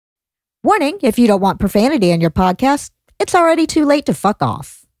Warning, if you don't want profanity in your podcast, it's already too late to fuck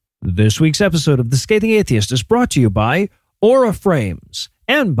off. This week's episode of The Scathing Atheist is brought to you by Aura Frames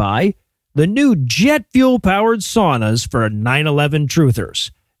and by the new jet fuel-powered saunas for 9/11 truthers.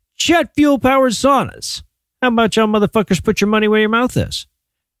 Jet fuel-powered saunas. How about y'all motherfuckers put your money where your mouth is?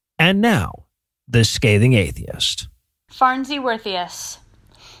 And now, The Scathing Atheist. Farnsworthius.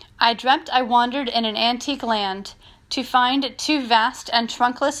 I dreamt I wandered in an antique land to find two vast and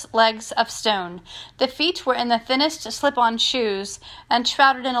trunkless legs of stone. The feet were in the thinnest slip-on shoes and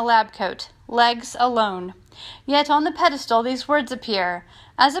shrouded in a lab coat, legs alone. Yet on the pedestal these words appear.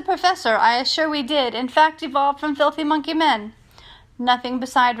 As a professor, I assure we did, in fact, evolve from filthy monkey men. Nothing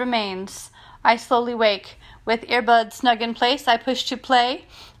beside remains. I slowly wake. With earbuds snug in place, I push to play,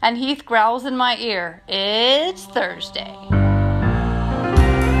 and Heath growls in my ear. It's Thursday.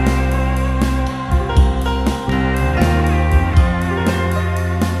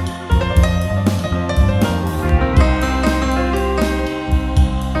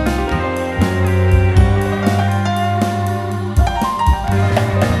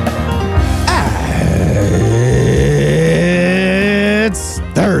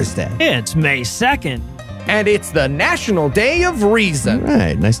 Thursday. It's May 2nd. And it's the National Day of Reason. All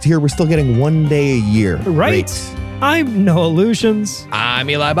right, nice to hear we're still getting one day a year. Right? Great. I'm No Illusions. I'm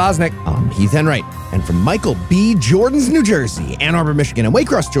Eli Bosnick. I'm Heath Enright. And from Michael B. Jordan's New Jersey, Ann Arbor, Michigan, and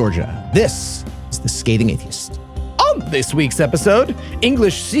Waycross, Georgia, this is The Scathing Atheist. On this week's episode,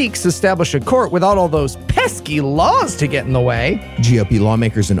 English Sikhs establish a court without all those pesky laws to get in the way. GOP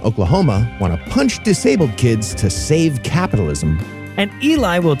lawmakers in Oklahoma want to punch disabled kids to save capitalism. And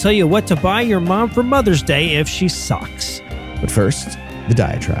Eli will tell you what to buy your mom for Mother's Day if she sucks. But first, the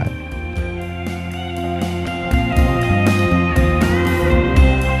diatribe.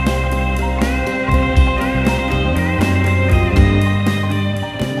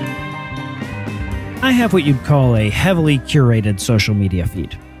 I have what you'd call a heavily curated social media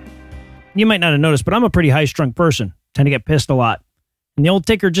feed. You might not have noticed, but I'm a pretty high-strung person. Tend to get pissed a lot. And the old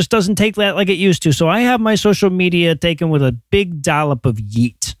ticker just doesn't take that like it used to, so I have my social media taken with a big dollop of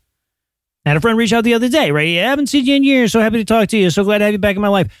yeet. I had a friend reach out the other day, right? I haven't seen you in years, so happy to talk to you, so glad to have you back in my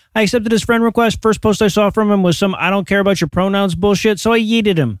life. I accepted his friend request. First post I saw from him was some I don't care about your pronouns bullshit, so I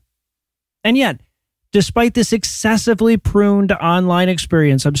yeeted him. And yet, despite this excessively pruned online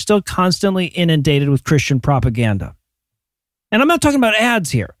experience, I'm still constantly inundated with Christian propaganda. And I'm not talking about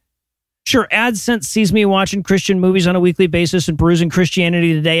ads here. Sure, AdSense sees me watching Christian movies on a weekly basis and perusing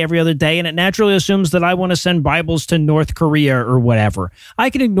Christianity Today every other day, and it naturally assumes that I want to send Bibles to North Korea or whatever.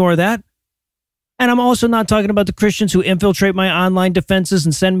 I can ignore that. And I'm also not talking about the Christians who infiltrate my online defenses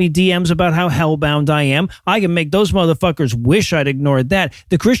and send me DMs about how hellbound I am. I can make those motherfuckers wish I'd ignored that.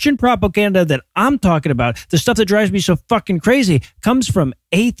 The Christian propaganda that I'm talking about, the stuff that drives me so fucking crazy, comes from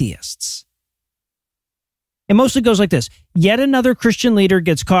atheists. It mostly goes like this. Yet another Christian leader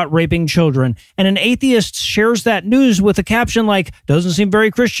gets caught raping children, and an atheist shares that news with a caption like, doesn't seem very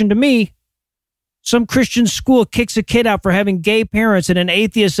Christian to me. Some Christian school kicks a kid out for having gay parents, and an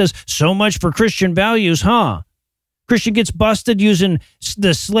atheist says, so much for Christian values, huh? Christian gets busted using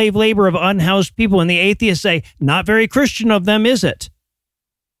the slave labor of unhoused people, and the atheists say, not very Christian of them, is it?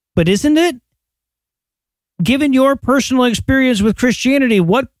 But isn't it? Given your personal experience with Christianity,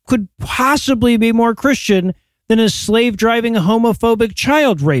 what could possibly be more Christian than a slave-driving homophobic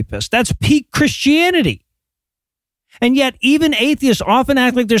child rapist? That's peak Christianity. And yet, even atheists often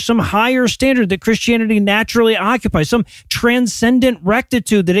act like there's some higher standard that Christianity naturally occupies, some transcendent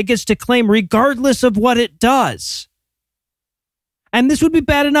rectitude that it gets to claim regardless of what it does. And this would be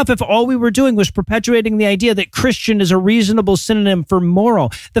bad enough if all we were doing was perpetuating the idea that Christian is a reasonable synonym for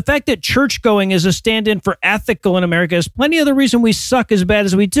moral. The fact that church-going is a stand-in for ethical in America is plenty of the reason we suck as bad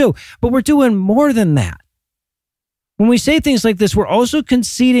as we do. But we're doing more than that. When we say things like this, we're also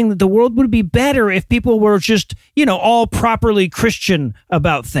conceding that the world would be better if people were just, all properly Christian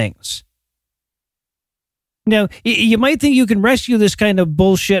about things. Now, you might think you can rescue this kind of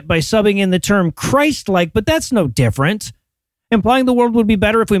bullshit by subbing in the term Christ-like, but that's no different. Implying the world would be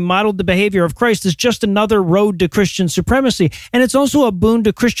better if we modeled the behavior of Christ is just another road to Christian supremacy. And it's also a boon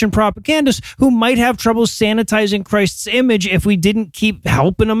to Christian propagandists who might have trouble sanitizing Christ's image if we didn't keep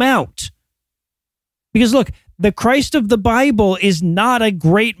helping him out. Because look, the Christ of the Bible is not a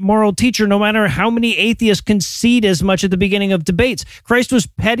great moral teacher, no matter how many atheists concede as much at the beginning of debates. Christ was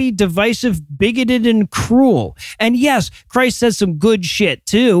petty, divisive, bigoted, and cruel. And yes, Christ says some good shit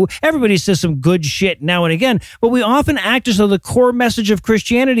too. Everybody says some good shit now and again, but we often act as though the core message of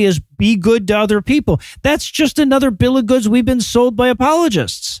Christianity is be good to other people. That's just another bill of goods we've been sold by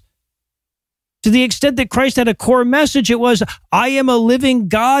apologists. To the extent that Christ had a core message, it was, I am a living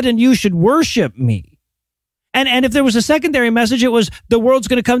God and you should worship me. And if there was a secondary message, it was, the world's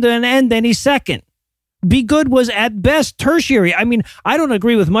going to come to an end any second. Be good was at best tertiary. I mean, I don't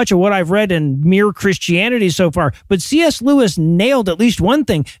agree with much of what I've read in Mere Christianity so far, but C.S. Lewis nailed at least one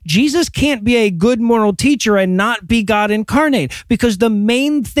thing. Jesus can't be a good moral teacher and not be God incarnate, because the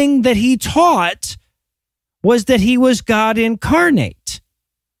main thing that he taught was that he was God incarnate.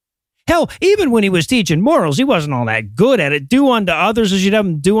 Hell, even when he was teaching morals, he wasn't all that good at it. Do unto others as you'd have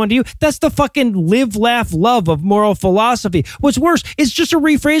them do unto you. That's the fucking live, laugh, love of moral philosophy. What's worse, it's just a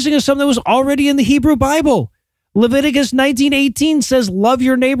rephrasing of something that was already in the Hebrew Bible. Leviticus 19:18 says, love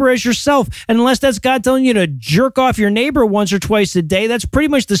your neighbor as yourself. And unless that's God telling you to jerk off your neighbor once or twice a day, that's pretty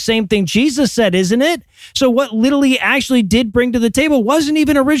much the same thing Jesus said, isn't it? So what little he actually did bring to the table wasn't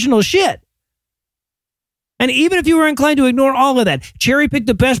even original shit. And even if you were inclined to ignore all of that, cherry pick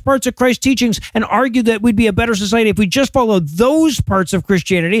the best parts of Christ's teachings and argue that we'd be a better society if we just followed those parts of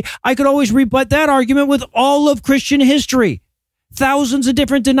Christianity, I could always rebut that argument with all of Christian history. Thousands of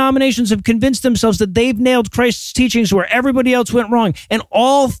different denominations have convinced themselves that they've nailed Christ's teachings where everybody else went wrong, and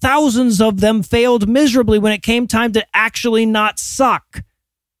all thousands of them failed miserably when it came time to actually not suck.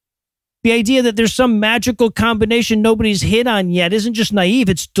 The idea that there's some magical combination nobody's hit on yet isn't just naive,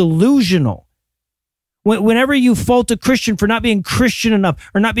 it's delusional. Whenever you fault a Christian for not being Christian enough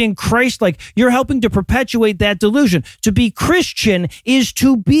or not being Christ-like, you're helping to perpetuate that delusion. To be Christian is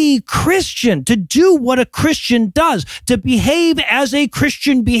to be Christian, to do what a Christian does, to behave as a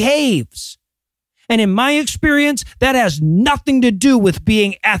Christian behaves. And in my experience, that has nothing to do with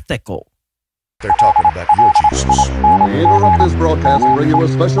being ethical. They're talking about your Jesus. We interrupt this broadcast and bring you a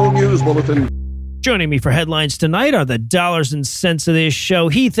special news bulletin. Joining me for headlines tonight are the dollars and cents of this show,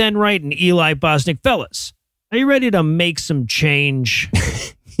 Heath Enright and Eli Bosnick. Fellas, are you ready to make some change?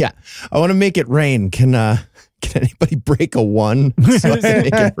 Yeah, I want to make it rain. Can anybody break a one so I can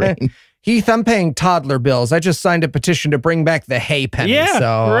make it rain? Heath, I'm paying toddler bills. I just signed a petition to bring back the hay penny. Yeah,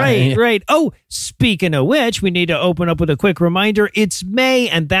 so right. Oh, speaking of which, we need to open up with a quick reminder. It's May,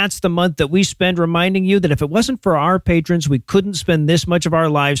 and that's the month that we spend reminding you that if it wasn't for our patrons, we couldn't spend this much of our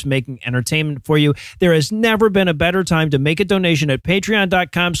lives making entertainment for you. There has never been a better time to make a donation at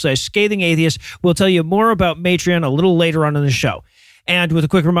patreon.com/Scathing Atheist. We'll tell you more about Patreon a little later on in the show. And with a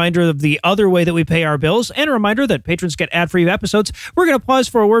quick reminder of the other way that we pay our bills, and a reminder that patrons get ad-free episodes, we're going to pause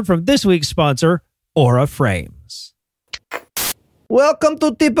for a word from this week's sponsor, Aura Frames. Welcome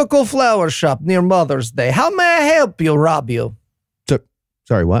to Typical Flower Shop near Mother's Day. How may I help you, rob you?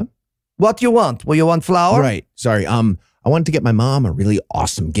 Sorry, what? What you want? Will you want flour? Right. Sorry. I wanted to get my mom a really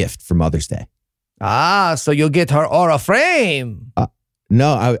awesome gift for Mother's Day. Ah, so you'll get her Aura Frame.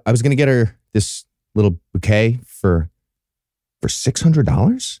 No, I was going to get her this little bouquet for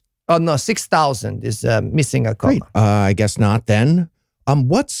 $600? Oh, no, 6,000 is missing a comma. Great. I guess not then.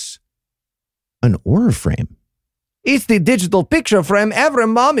 What's an Aura Frame? It's the digital picture frame every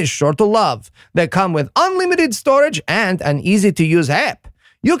mom is sure to love. They come with unlimited storage and an easy-to-use app.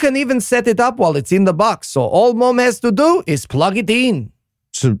 You can even set it up while it's in the box, so all mom has to do is plug it in.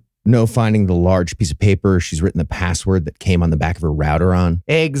 So no finding the large piece of paper she's written the password that came on the back of her router on?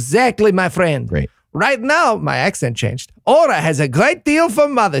 Exactly, my friend. Great. Right now, my accent changed. Aura has a great deal for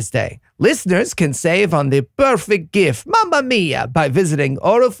Mother's Day. Listeners can save on the perfect gift, Mamma Mia, by visiting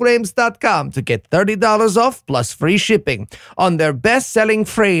auraframes.com to get $30 off plus free shipping on their best-selling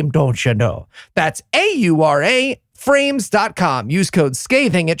frame, don't you know? That's AURA frames.com. Use code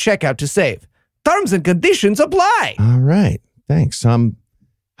SCATHING at checkout to save. Terms and conditions apply. All right. Thanks. How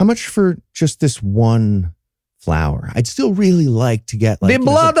much for just this one flower? I'd still really like to get the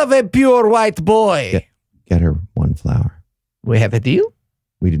blood of a pure white boy. Get her one flower. We have a deal?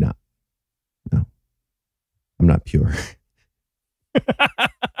 We do not. No. I'm not pure.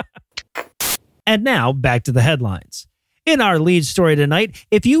 And now, back to the headlines. In our lead story tonight,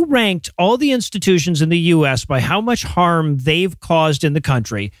 if you ranked all the institutions in the U.S. by how much harm they've caused in the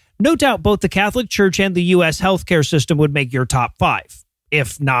country, no doubt both the Catholic Church and the U.S. healthcare system would make your top 5,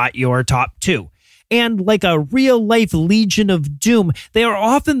 if not your top 2. And like a real-life Legion of Doom, they are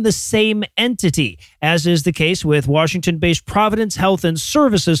often the same entity, as is the case with Washington-based Providence Health and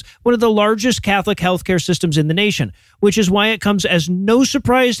Services, one of the largest Catholic healthcare systems in the nation, which is why it comes as no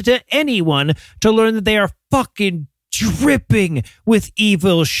surprise to anyone to learn that they are fucking dripping with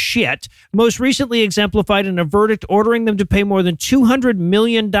evil shit, most recently exemplified in a verdict ordering them to pay more than $200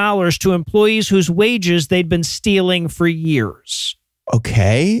 million to employees whose wages they'd been stealing for years.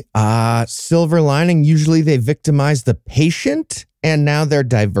 Okay. Silver lining, usually they victimize the patient and now they're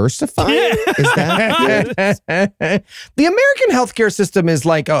diversifying. Is that The American healthcare system is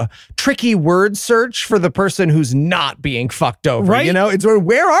like a tricky word search for the person who's not being fucked over. Right. You know, it's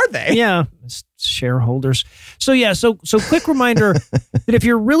where are they? Yeah, shareholders. So quick reminder that if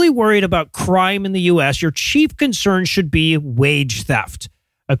you're really worried about crime in the U.S., your chief concern should be wage theft.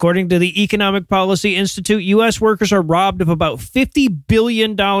 According to the Economic Policy Institute, U.S. workers are robbed of about $50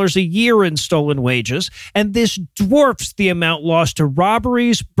 billion a year in stolen wages, and this dwarfs the amount lost to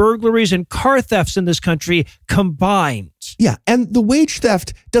robberies, burglaries, and car thefts in this country combined. Yeah, and the wage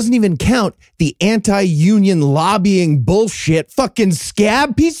theft doesn't even count the anti-union lobbying bullshit. Fucking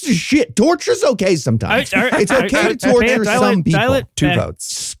scab piece of shit. Torture's okay sometimes. It's okay to torture some people. Two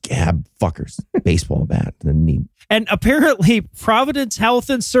votes. Scab fuckers. Baseball bat. The knee. And apparently, Providence Health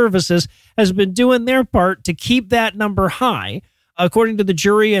and Services has been doing their part to keep that number high. According to the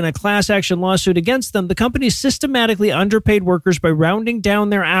jury in a class action lawsuit against them, the company systematically underpaid workers by rounding down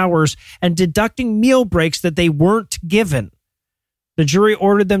their hours and deducting meal breaks that they weren't given. The jury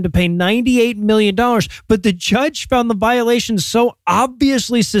ordered them to pay $98 million, but the judge found the violations so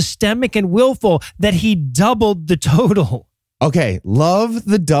obviously systemic and willful that he doubled the total. Okay, love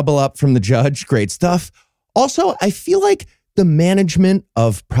the double up from the judge. Great stuff. Also, I feel like the management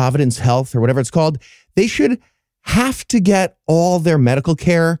of Providence Health, or whatever it's called, they should have to get all their medical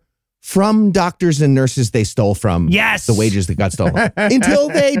care from doctors and nurses they stole from. Yes. The wages that got stolen. Until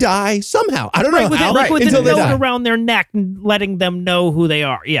they die somehow. I don't know how. With until a they note die. around their neck and letting them know who they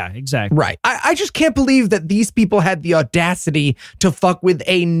are. Yeah, exactly. Right. I just can't believe that these people had the audacity to fuck with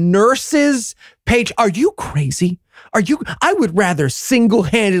a nurse's page. Are you crazy? I would rather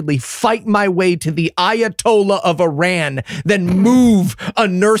single-handedly fight my way to the Ayatollah of Iran than move a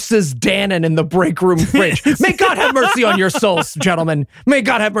nurse's Dannon in the break room fridge. May God have mercy on your souls, gentlemen. May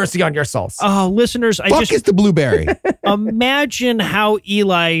God have mercy on your souls. Oh, listeners, Fuck is the blueberry. Imagine how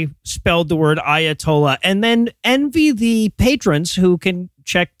Eli spelled the word Ayatollah and then envy the patrons who can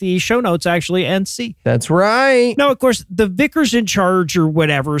check the show notes actually and see. That's right. Now, of course, the vicars in charge or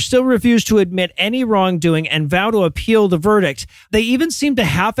whatever still refuse to admit any wrongdoing and vow to appeal the verdict. They even seem to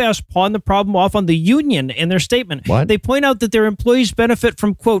half-ass pawn the problem off on the union in their statement. What? They point out that their employees benefit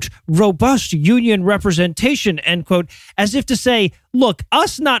from, quote, robust union representation, end quote, as if to say, look,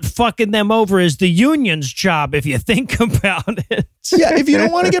 us not fucking them over is the union's job if you think about it. Yeah, if you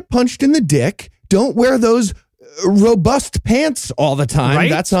don't want to get punched in the dick, don't wear those robust pants all the time. Right?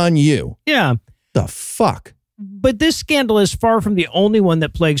 That's on you. Yeah. The fuck? But this scandal is far from the only one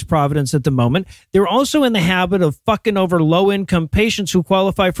that plagues Providence at the moment. They're also in the habit of fucking over low-income patients who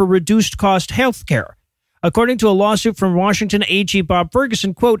qualify for reduced-cost health care. According to a lawsuit from Washington AG Bob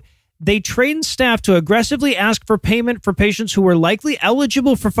Ferguson, quote, they train staff to aggressively ask for payment for patients who are likely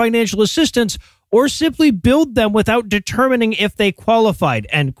eligible for financial assistance or simply billed them without determining if they qualified,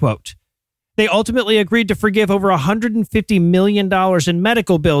 end quote. They ultimately agreed to forgive over $150 million in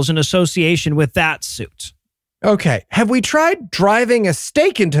medical bills in association with that suit. Okay. Have we tried driving a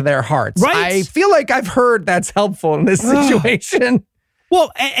stake into their hearts? Right. I feel like I've heard that's helpful in this situation.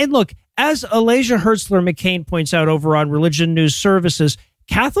 Well, and look, as Alasia Hertzler-McCain points out over on Religion News Services,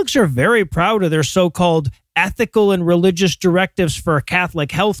 Catholics are very proud of their so-called ethical and religious directives for Catholic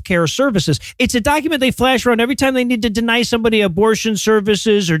healthcare services. It's a document they flash around every time they need to deny somebody abortion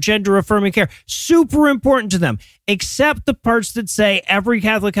services or gender-affirming care. Super important to them, except the parts that say every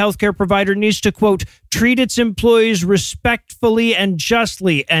Catholic healthcare provider needs to, quote, treat its employees respectfully and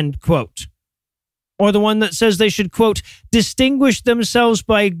justly, end quote. Or the one that says they should, quote, distinguish themselves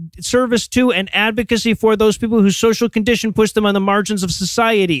by service to and advocacy for those people whose social condition puts them on the margins of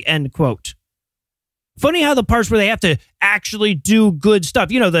society, end quote. Funny how the parts where they have to actually do good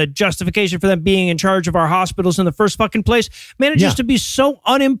stuff, you know, the justification for them being in charge of our hospitals in the first fucking place, manages to be so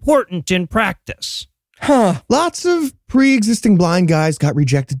unimportant in practice. Huh. Lots of pre-existing blind guys got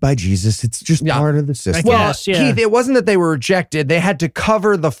rejected by Jesus. It's just part of the system. Well, Keith, it wasn't that they were rejected. They had to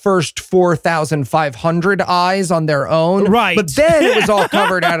cover the first 4,500 eyes on their own. Right. But then it was all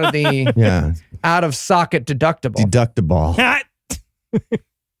covered out of the out of socket deductible.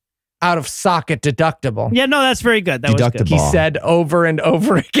 Out of socket deductible. Yeah, no, that's very good. That was good. He said over and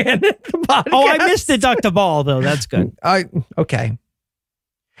over again at the podcast. Oh, I missed deductible, though. That's good. Okay.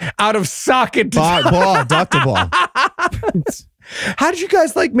 Out of socket deductible. How did you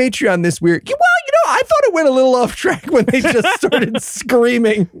guys like Matreon this weird? Well, I thought it went a little off track when they just started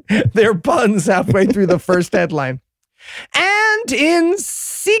screaming their puns halfway through the first headline. And in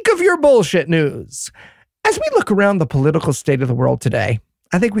Seek of Your Bullshit news, as we look around the political state of the world today,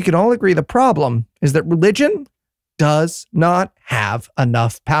 I think we can all agree the problem is that religion does not have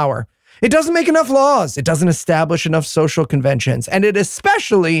enough power. It doesn't make enough laws, it doesn't establish enough social conventions, and it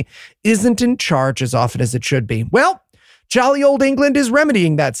especially isn't in charge as often as it should be. Well, jolly old England is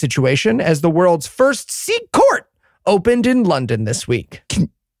remedying that situation as the world's first Sikh court opened in London this week.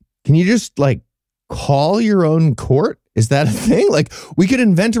 Can you just call your own court? Is that a thing? Like, we could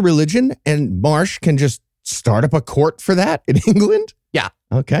invent a religion and Marsh can just start up a court for that in England? Yeah.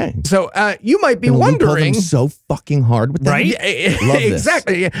 Okay. So you might be And wondering, so fucking hard with that. Right? Love this.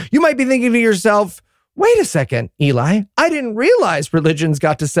 Exactly. You might be thinking to yourself, wait a second, Eli, I didn't realize religions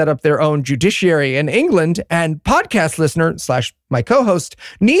got to set up their own judiciary in England, and podcast listener / my co-host,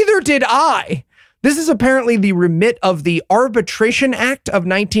 neither did I. This is apparently the remit of the Arbitration Act of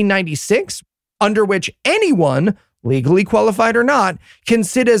 1996, under which anyone, legally qualified or not, can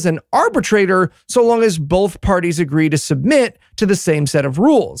sit as an arbitrator so long as both parties agree to submit to the same set of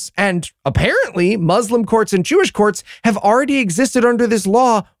rules. And apparently, Muslim courts and Jewish courts have already existed under this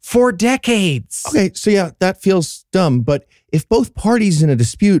law for decades. Okay, so yeah, that feels dumb, but if both parties in a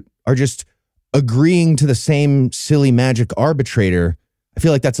dispute are just agreeing to the same silly magic arbitrator, I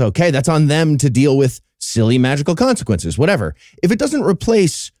feel like that's okay. That's on them to deal with silly magical consequences, whatever. If it doesn't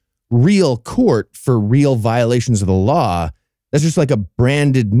replace real court for real violations of the law, that's just like a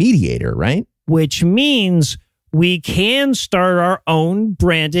branded mediator, right? Which means we can start our own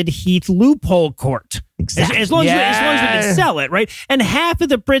branded Heath loophole court. Exactly. As long as we can sell it, right? And half of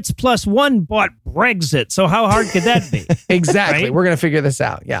the Brits plus one bought Brexit. So how hard could that be? Exactly. Right? We're going to figure this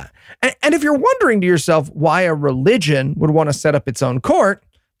out. Yeah. And if you're wondering to yourself why a religion would want to set up its own court,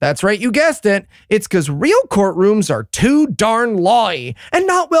 that's right, you guessed it. It's because real courtrooms are too darn lawy and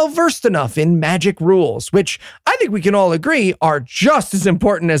not well versed enough in magic rules, which I think we can all agree are just as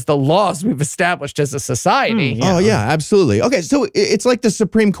important as the laws we've established as a society. Oh, yeah, absolutely. Okay, so it's like the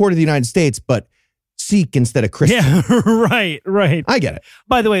Supreme Court of the United States, but Sikh instead of Christian. Yeah, right. I get it.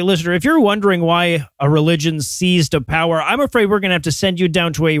 By the way, listener, if you're wondering why a religion seized a power, I'm afraid we're going to have to send you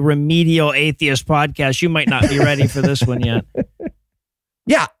down to a remedial atheist podcast. You might not be ready for this one yet.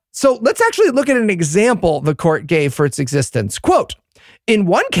 Yeah, so let's actually look at an example the court gave for its existence. Quote, in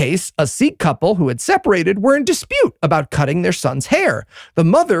one case, a Sikh couple who had separated were in dispute about cutting their son's hair. The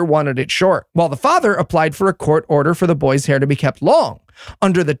mother wanted it short, while the father applied for a court order for the boy's hair to be kept long.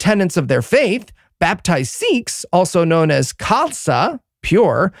 Under the tenets of their faith, baptized Sikhs, also known as Khalsa,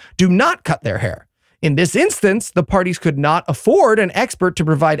 pure, do not cut their hair. In this instance, the parties could not afford an expert to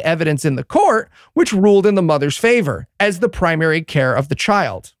provide evidence in the court, which ruled in the mother's favor as the primary care of the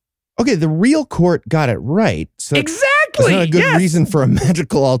child. Okay, the real court got it right. So Exactly. That's not a good yes. reason for a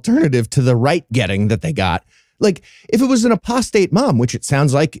magical alternative to the right getting that they got. Like, if it was an apostate mom, which it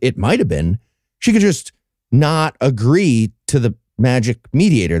sounds like it might have been, she could just not agree to the magic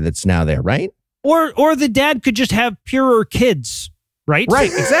mediator that's now there, right? Or the dad could just have purer kids, right?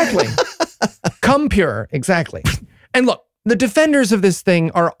 Right, exactly. Come pure, exactly. And look, the defenders of this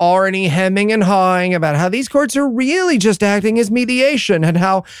thing are already hemming and hawing about how these courts are really just acting as mediation and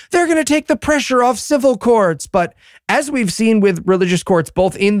how they're going to take the pressure off civil courts. But as we've seen with religious courts,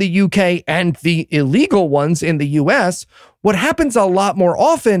 both in the UK and the illegal ones in the US, what happens a lot more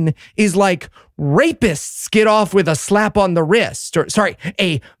often is like rapists get off with a slap on the wrist, or sorry,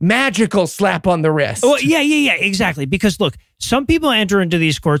 a magical slap on the wrist. Oh, yeah, exactly. Because look, some people enter into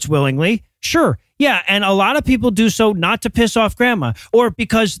these courts willingly. Sure. Yeah. And a lot of people do so not to piss off grandma or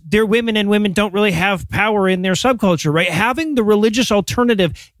because they're women and women don't really have power in their subculture, right? Having the religious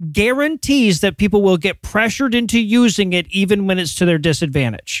alternative guarantees that people will get pressured into using it even when it's to their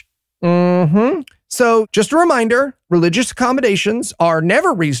disadvantage. Mm-hmm. So just a reminder, religious accommodations are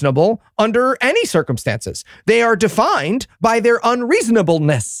never reasonable under any circumstances. They are defined by their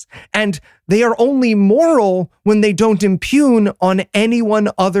unreasonableness, and they are only moral when they don't impugn on anyone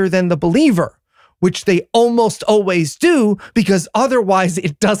other than the believer, which they almost always do because otherwise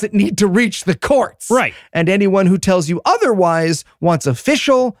it doesn't need to reach the courts. Right. And anyone who tells you otherwise wants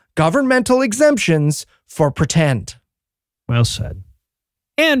official governmental exemptions for pretend. Well said.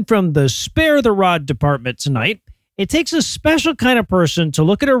 And from the Spare the Rod department tonight, it takes a special kind of person to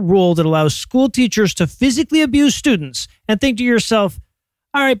look at a rule that allows school teachers to physically abuse students and think to yourself,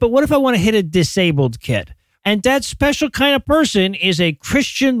 all right, but what if I want to hit a disabled kid? And that special kind of person is a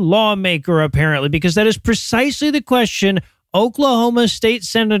Christian lawmaker, apparently, because that is precisely the question Oklahoma State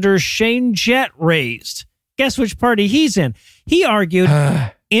Senator Shane Jett raised. Guess which party he's in? He argued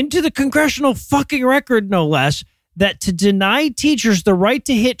into the congressional fucking record, no less, that to deny teachers the right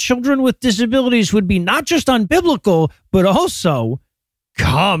to hit children with disabilities would be not just unbiblical, but also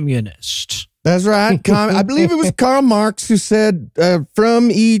communist. That's right. I believe it was Karl Marx who said, from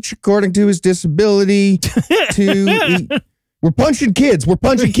each according to his disability we're punching kids. We're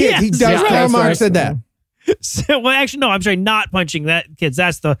punching kids. Yes, Karl Marx said that. So, well, actually, no, I'm sorry, not punching that kids.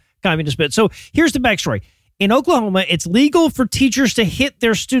 That's the communist bit. So here's the backstory. In Oklahoma, it's legal for teachers to hit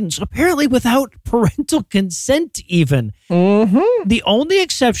their students, apparently without parental consent even. Mm-hmm. The only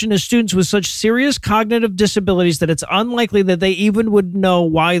exception is students with such serious cognitive disabilities that it's unlikely that they even would know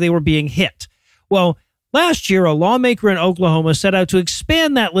why they were being hit. Well, last year, a lawmaker in Oklahoma set out to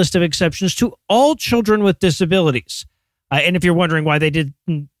expand that list of exceptions to all children with disabilities. And if you're wondering why they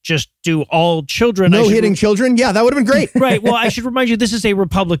didn't just do all children. No hitting children? Yeah, that would have been great. Right. Well, I should remind you, this is a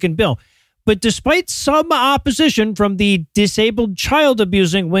Republican bill. But despite some opposition from the disabled child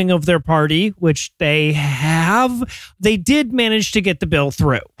abusing wing of their party, which they have, they did manage to get the bill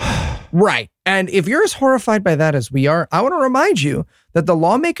through. Right. And if you're as horrified by that as we are, I want to remind you that the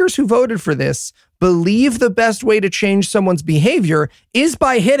lawmakers who voted for this believe the best way to change someone's behavior is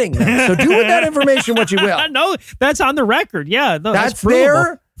by hitting them. So do with that information what you will. No, that's on the record. Yeah. No, that's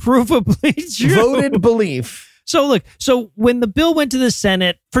their provably true. Voted belief. So look, when the bill went to the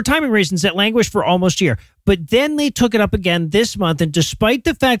Senate, for timing reasons, it languished for almost a year. But then they took it up again this month. And despite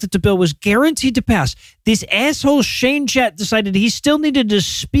the fact that the bill was guaranteed to pass, this asshole Shane Jett decided he still needed to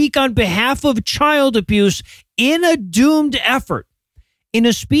speak on behalf of child abuse in a doomed effort. In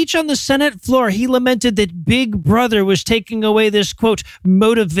a speech on the Senate floor, he lamented that Big Brother was taking away this, quote,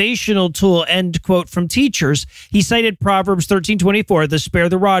 motivational tool, end quote, from teachers. He cited Proverbs 13:24, the spare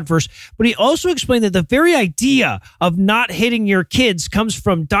the rod verse, but he also explained that the very idea of not hitting your kids comes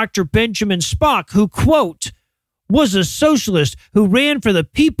from Dr. Benjamin Spock, who, quote, was a socialist who ran for the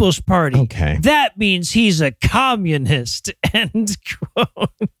People's Party. Okay. That means he's a communist, end quote.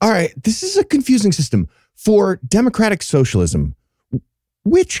 All right, this is a confusing system. For democratic socialism,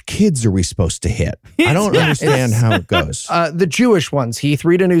 which kids are we supposed to hit? I don't understand how it goes. The Jewish ones, Heath.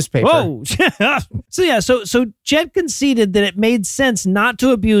 Read a newspaper. Whoa. So Jed conceded that it made sense not to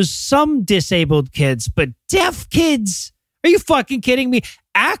abuse some disabled kids, but deaf kids? Are you fucking kidding me?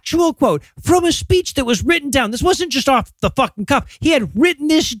 Actual quote from a speech that was written down. This wasn't just off the fucking cuff. He had written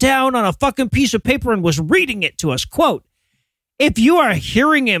this down on a fucking piece of paper and was reading it to us. Quote, if you are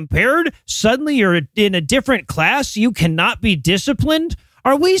hearing impaired, suddenly you're in a different class, you cannot be disciplined.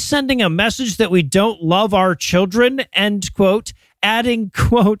 Are we sending a message that we don't love our children? End quote. Adding,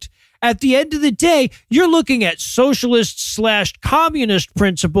 quote, at the end of the day, you're looking at socialist/communist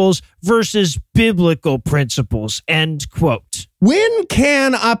principles versus biblical principles. End quote. When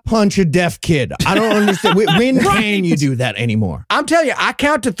can I punch a deaf kid? I don't understand. When can you do that anymore? I'm telling you, I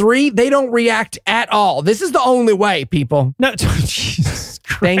count to 3. They don't react at all. This is the only way, people. No, Jesus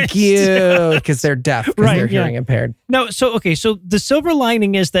Christ. Thank you, because they're deaf, because they're hearing impaired. No, so the silver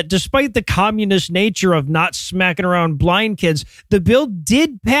lining is that despite the communist nature of not smacking around blind kids, the bill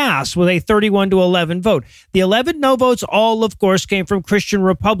did pass with a 31-11 vote. The 11 no votes all, of course, came from Christian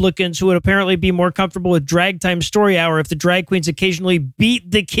Republicans who would apparently be more comfortable with drag time story hour if the drag queens occasionally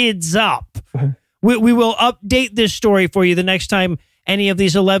beat the kids up. We will update this story for you the next time any of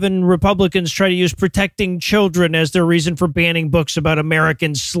these 11 Republicans try to use protecting children as their reason for banning books about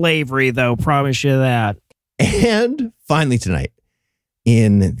American slavery, though. Promise you that. And finally tonight,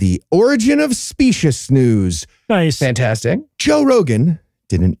 in the origin of specious news. Nice. Fantastic. Joe Rogan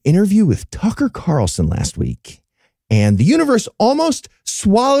did an interview with Tucker Carlson last week, and the universe almost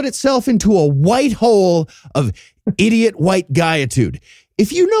swallowed itself into a white hole of idiot white guyitude.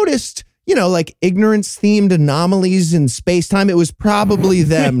 If you noticed, like ignorance-themed anomalies in space-time, it was probably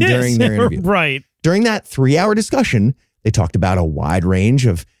them during their interview. Right. During that 3-hour discussion, they talked about a wide range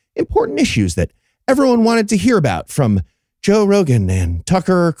of important issues that everyone wanted to hear about from Joe Rogan and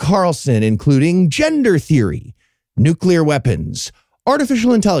Tucker Carlson, including gender theory, nuclear weapons,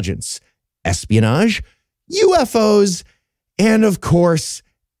 artificial intelligence, espionage, UFOs, and, of course,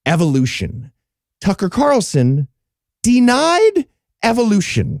 evolution. Tucker Carlson denied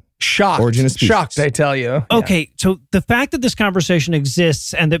evolution. Shocked. Origin of species. Shocked, I tell you. Okay, so the fact that this conversation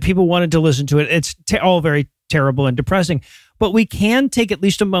exists and that people wanted to listen to it, it's all very terrible and depressing. But we can take at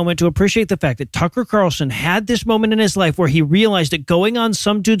least a moment to appreciate the fact that Tucker Carlson had this moment in his life where he realized that going on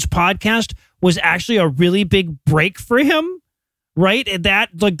some dude's podcast was actually a really big break for him, right? And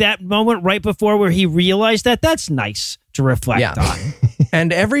that moment right before where he realized that's nice to reflect on.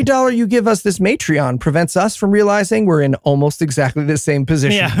 And every dollar you give us this Matreon prevents us from realizing we're in almost exactly the same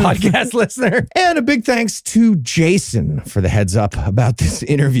position, podcast listener. And a big thanks to Jason for the heads up about this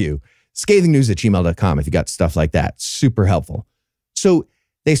interview. ScathingNews@gmail.com if you got stuff like that. Super helpful. So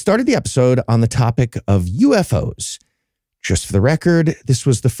they started the episode on the topic of UFOs. Just for the record, this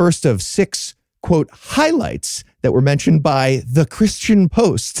was the first of 6, quote, highlights that were mentioned by The Christian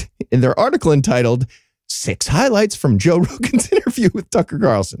Post in their article entitled 6 Highlights from Joe Rogan's Interview with Tucker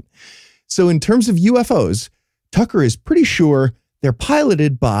Carlson. So in terms of UFOs, Tucker is pretty sure they're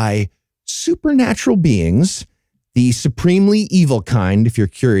piloted by supernatural beings, the supremely evil kind, if you're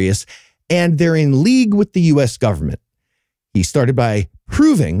curious, and they're in league with the U.S. government. He started by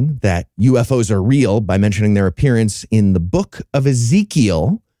proving that UFOs are real by mentioning their appearance in the Book of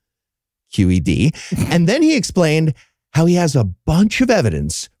Ezekiel, QED, and then he explained how he has a bunch of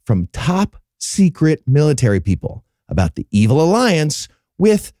evidence from top secret military people about the evil alliance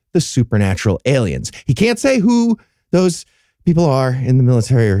with the supernatural aliens. He can't say who those people are in the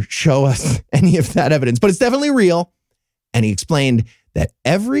military or show us any of that evidence, but it's definitely real. And he explained that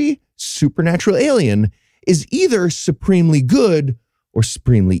every supernatural alien is either supremely good or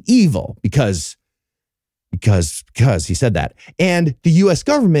supremely evil because he said that. And the U.S.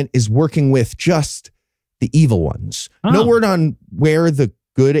 government is working with just the evil ones. No word on where the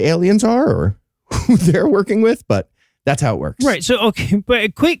good aliens are or who they're working with, but that's how it works. Right. So, okay, but a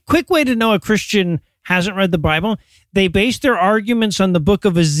quick way to know a Christian hasn't read the Bible. They base their arguments on the Book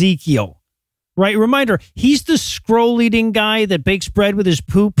of Ezekiel. Right. Reminder, he's the scroll-eating guy that bakes bread with his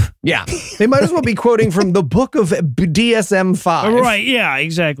poop. Yeah. They might as well be quoting from the book of DSM-5. Right. Yeah,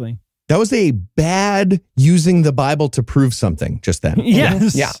 exactly. That was a bad using the Bible to prove something just then.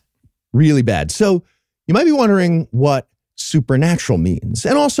 Yes. Yeah. Really bad. So you might be wondering what supernatural means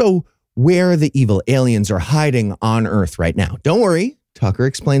and also where the evil aliens are hiding on Earth right now. Don't worry. Tucker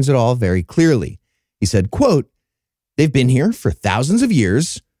explains it all very clearly. He said, quote, "They've been here for thousands of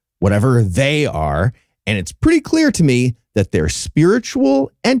years, whatever they are, and it's pretty clear to me that they're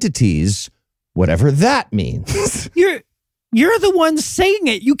spiritual entities, whatever that means." You're the one saying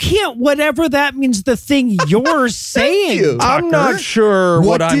it. You can't, whatever that means, the thing you're saying. you. I'm Tucker. not sure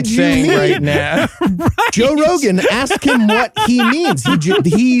what I'm did you saying mean? right now. Right. Joe Rogan, ask him what he means.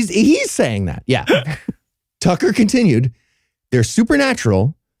 He's saying that. Yeah. Tucker continued, "They're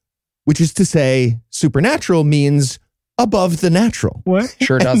supernatural, which is to say supernatural means above the natural." What?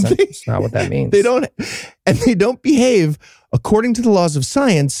 Sure doesn't. It's not what that means. They don't behave according to the laws of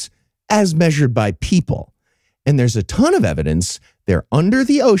science as measured by people. And there's a ton of evidence they're under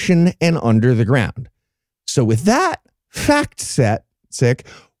the ocean and under the ground. So with that fact set, Sick,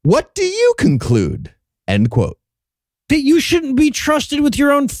 what do you conclude? End quote. That you shouldn't be trusted with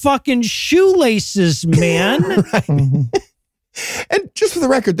your own fucking shoelaces, man. Right. And just for the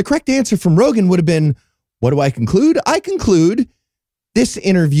record, the correct answer from Rogan would have been, what do I conclude? I conclude this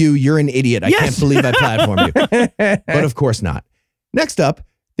interview, you're an idiot. I can't believe I platformed you. But of course not. Next up,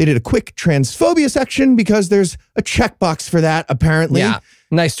 they did a quick transphobia section because there's a checkbox for that, apparently. Yeah,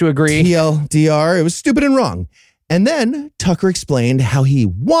 nice to agree. TLDR, it was stupid and wrong. And then Tucker explained how he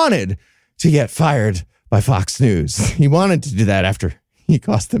wanted to get fired by Fox News. He wanted to do that after he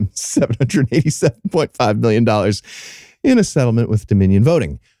cost them $787.5 million in a settlement with Dominion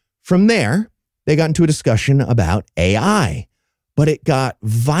Voting. From there, they got into a discussion about AI, but it got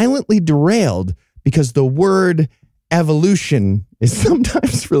violently derailed because the word evolution is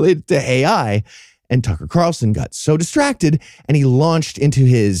sometimes related to AI, and Tucker Carlson got so distracted and he launched into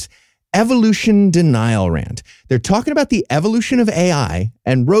his evolution denial rant. They're talking about the evolution of AI,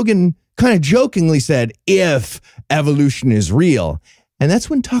 and Rogan kind of jokingly said, if evolution is real. And that's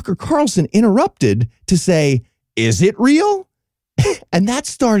when Tucker Carlson interrupted to say, is it real? And that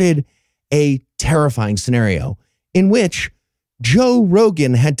started a terrifying scenario in which Joe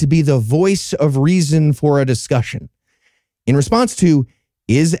Rogan had to be the voice of reason for a discussion. In response to,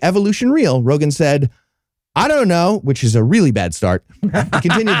 is evolution real? Rogan said, I don't know, which is a really bad start. He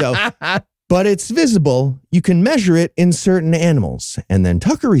continued though, but it's visible. You can measure it in certain animals. And then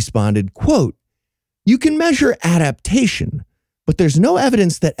Tucker responded, quote, you can measure adaptation, but there's no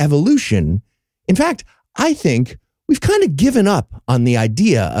evidence that evolution. In fact, I think we've kind of given up on the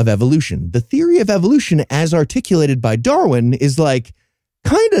idea of evolution. The theory of evolution as articulated by Darwin is like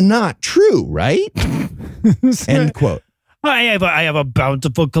kind of not true, right? End quote. I have a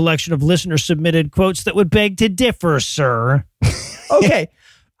bountiful collection of listener-submitted quotes that would beg to differ, sir. Okay,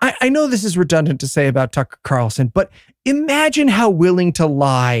 I know this is redundant to say about Tucker Carlson, but imagine how willing to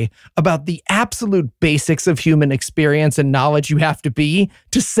lie about the absolute basics of human experience and knowledge you have to be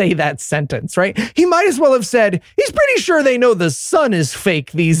to say that sentence, right? He might as well have said, he's pretty sure they know the sun is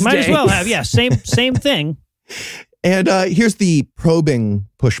fake these days. Might as well have, yeah, same thing. And here's the probing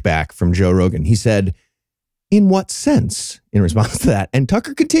pushback from Joe Rogan. He said, in what sense? In response to that. And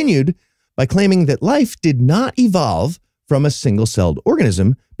Tucker continued by claiming that life did not evolve from a single-celled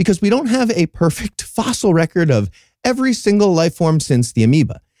organism because we don't have a perfect fossil record of every single life form since the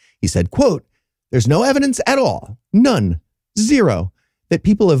amoeba. He said, quote, "There's no evidence at all, none, zero, that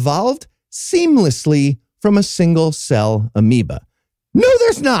people evolved seamlessly from a single cell amoeba." No,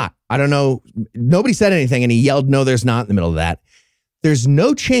 there's not. I don't know. Nobody said anything, and he yelled, "No, there's not," in the middle of that. "There's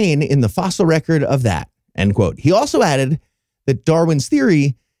no chain in the fossil record of that," end quote. He also added that Darwin's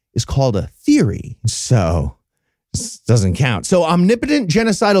theory is called a theory, so this doesn't count. So omnipotent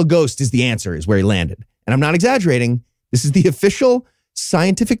genocidal ghost is the answer, is where he landed. And I'm not exaggerating. This is the official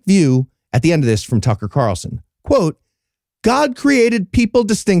scientific view at the end of this from Tucker Carlson. Quote, "God created people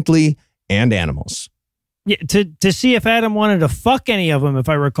distinctly and animals." Yeah, to see if Adam wanted to fuck any of them, if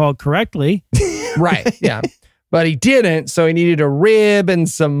I recall correctly. Right, yeah. But he didn't, so he needed a rib and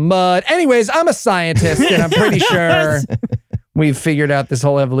some mud. Anyways, I'm a scientist, and I'm pretty sure we've figured out this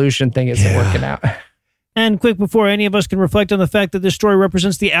whole evolution thing isn't working out. And quick, before any of us can reflect on the fact that this story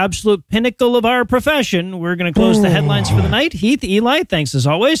represents the absolute pinnacle of our profession, we're going to close the headlines for the night. Heath, Eli, thanks as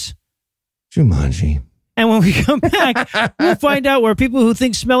always. Jumanji. And when we come back, we'll find out where people who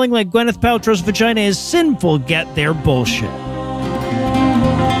think smelling like Gwyneth Paltrow's vagina is sinful get their bullshit.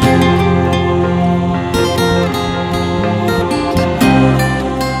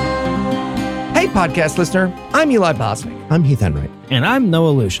 Hey, podcast listener, I'm Eli Bosnick. I'm Heath Enright. And I'm No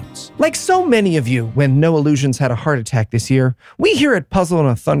Illusions. Like so many of you, when No Illusions had a heart attack this year, we here at Puzzle in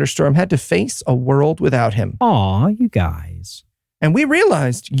a Thunderstorm had to face a world without him. Aw, you guys. And we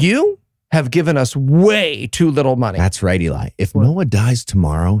realized you have given us way too little money. That's right, Eli. If Noah dies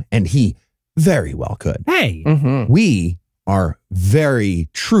tomorrow, and he very well could, Hey. we are very,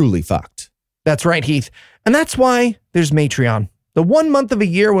 truly fucked. That's right, Heath. And that's why there's Matreon. The 1 month of a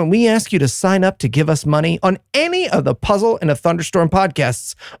year when we ask you to sign up to give us money on any of the Puzzle in a Thunderstorm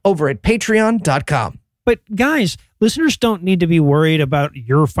podcasts over at patreon.com. But guys, listeners don't need to be worried about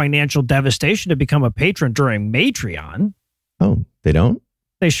your financial devastation to become a patron during Matreon. Oh, they don't?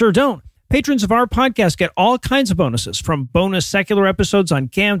 They sure don't. Patrons of our podcast get all kinds of bonuses, from bonus secular episodes on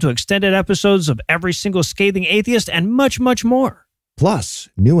Cam to extended episodes of every single Scathing Atheist and much, much more. Plus,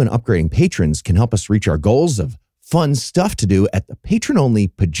 new and upgrading patrons can help us reach our goals of fun stuff to do at the patron-only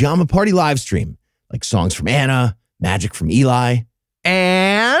Pajama Party live stream, like songs from Anna, magic from Eli.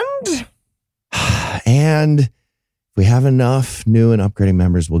 And if we have enough new and upgrading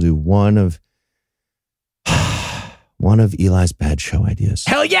members, we'll do one of Eli's bad show ideas.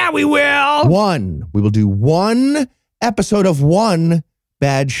 hell yeah, we will. We will do one episode of one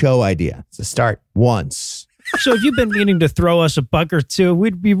bad show idea. It's a start. Once. So if you've been meaning to throw us a buck or two,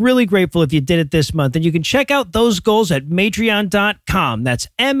 we'd be really grateful if you did it this month. And you can check out those goals at Matreon.com. That's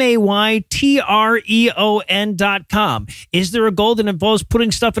Matreon.com. Is there a goal that involves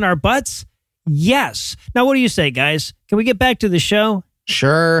putting stuff in our butts? Yes. Now, what do you say, guys? Can we get back to the show?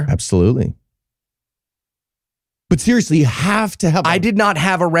 Sure. Absolutely. But seriously, you have to help. I did not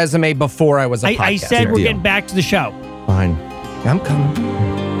have a resume before I was a podcast. I said we're getting back to the show. Fine. I'm coming.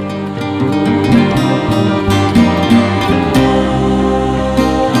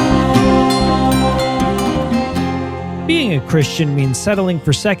 Being a Christian means settling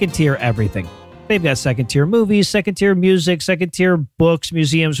for second-tier everything. They've got second-tier movies, second-tier music, second-tier books,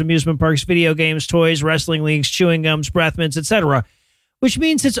 museums, amusement parks, video games, toys, wrestling leagues, chewing gums, breath mints, etc., which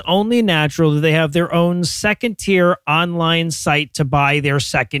means it's only natural that they have their own second-tier online site to buy their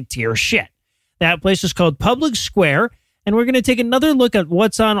second-tier shit. That place is called Public Square, and we're going to take another look at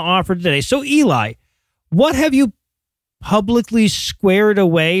what's on offer today. So, Eli, what have you publicly squared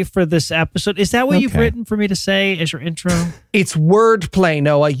away for this episode? Is that what you've written for me to say as your intro? It's wordplay,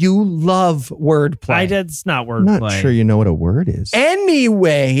 Noah. You love wordplay. It's not I'm wordplay. not sure you know what a word is.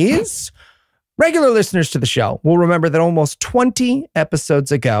 Anyways, regular listeners to the show will remember that almost 20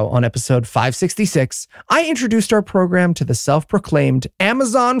 episodes ago, on episode 566, I introduced our program to the self-proclaimed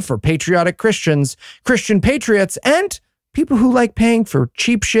Amazon for patriotic Christians, Christian patriots, and people who like paying for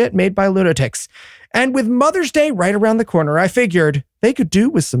cheap shit made by lunatics. And with Mother's Day right around the corner, I figured they could do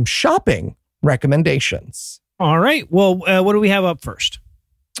with some shopping recommendations. All right. Well, what do we have up first?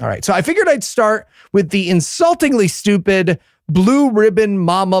 All right. So I figured I'd start with the insultingly stupid Blue Ribbon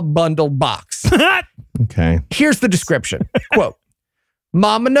Mama Bundle box. Okay. Here's the description. Quote,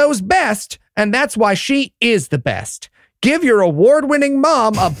 "Mama knows best, and that's why she is the best. Give your award-winning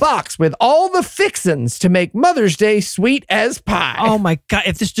mom a box with all the fixins to make Mother's Day sweet as pie." Oh my God.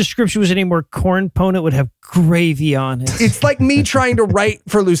 If this description was any more cornpone, it would have gravy on it. It's like me trying to write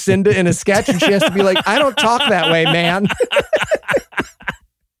for Lucinda in a sketch, and she has to be like, "I don't talk that way, man."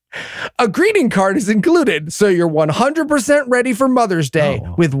 A greeting card is included, so you're 100% ready for Mother's Day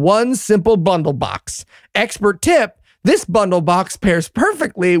with one simple bundle box. Expert tip, This bundle box pairs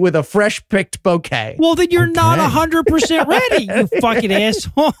perfectly with a fresh picked bouquet. Well, then you're not 100% ready, you fucking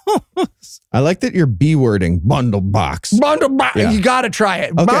asshole. I like that you're B-wording bundle box. Bundle box. Yeah. You got to try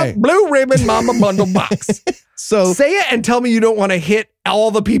it. Okay. Blue ribbon mama bundle box. So say it and tell me you don't want to hit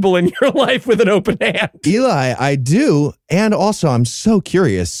all the people in your life with an open hand. Eli, I do. And also, I'm so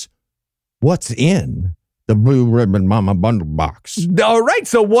curious, what's in the blue ribbon mama bundle box? All right,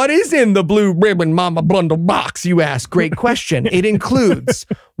 so what is in the blue ribbon mama bundle box, you ask? Great question. It includes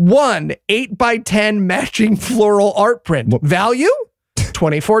one 8x10 matching floral art print. Value?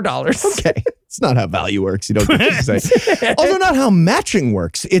 $24. Okay. It's not how value works. You don't get to say. Also, not how matching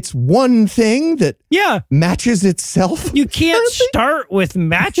works. It's one thing that matches itself. You can't start with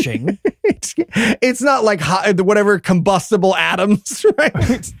matching. It's not like whatever combustible atoms,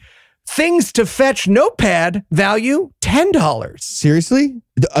 right? Things to fetch notepad, value $10. Seriously?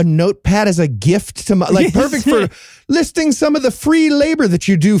 A notepad as a gift to perfect for listing some of the free labor that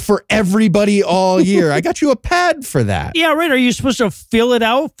you do for everybody all year. I got you a pad for that. Yeah, right. Are you supposed to fill it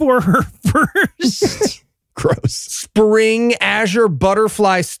out for her first? Gross. Spring Azure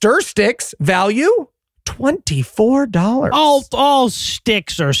butterfly stir sticks, value $24. All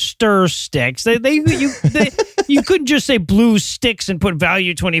sticks are stir sticks. You couldn't just say blue sticks and put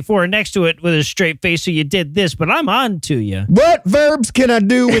value 24 next to it with a straight face. So you did this, but I'm on to you. What verbs can I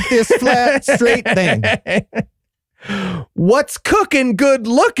do with this flat, straight thing? What's cooking good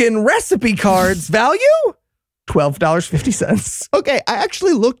looking recipe cards, value $12.50. Okay, I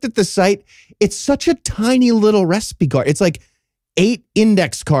actually looked at the site. It's such a tiny little recipe card. It's like 8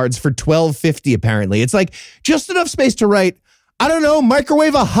 index cards for $12.50 apparently. It's like just enough space to write, I don't know,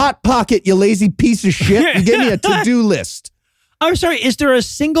 microwave a Hot Pocket, you lazy piece of shit, and give me a to-do list. I'm sorry, is there a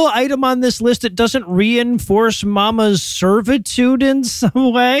single item on this list that doesn't reinforce mama's servitude in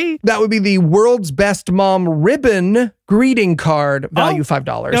some way? That would be the world's best mom ribbon greeting card, value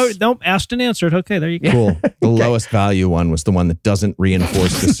 $5. Nope, asked and answered. Okay, there you go. Cool. The lowest value one was the one that doesn't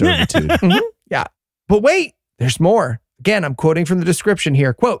reinforce the servitude. Yeah. But wait, there's more. Again, I'm quoting from the description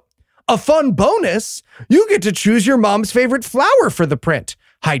here. Quote, a fun bonus, you get to choose your mom's favorite flower for the print.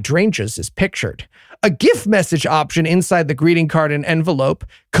 Hydrangeas is pictured. A gift message option inside the greeting card and envelope.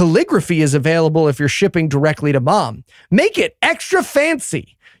 Calligraphy is available if you're shipping directly to mom. Make it extra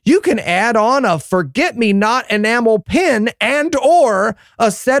fancy. You can add on a forget-me-not enamel pin and or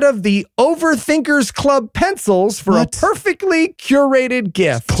a set of the Overthinkers Club pencils for a perfectly curated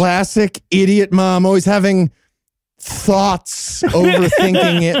gift. Classic idiot mom, always having thoughts,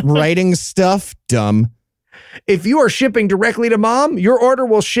 overthinking it, writing stuff. Dumb. If you are shipping directly to mom, your order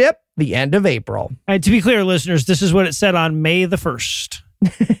will ship the end of April. To be clear, listeners, this is what it said on May the 1st.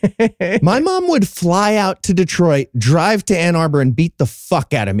 My mom would fly out to Detroit, drive to Ann Arbor, and beat the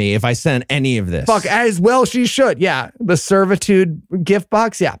fuck out of me if I sent any of this. Fuck, as well she should. Yeah, the servitude gift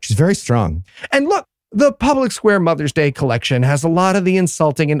box, yeah. She's very strong. And look, the Public Square Mother's Day collection has a lot of the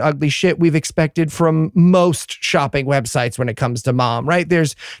insulting and ugly shit we've expected from most shopping websites when it comes to mom, right?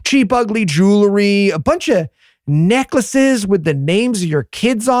 There's cheap, ugly jewelry, a bunch of necklaces with the names of your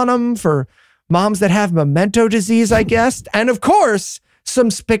kids on them for moms that have memento disease, I guess. And of course,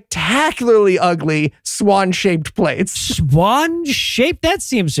 some spectacularly ugly swan-shaped plates. Swan-shaped? That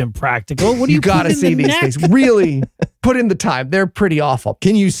seems impractical. What do you gotta see these things. Really put in the time. They're pretty awful.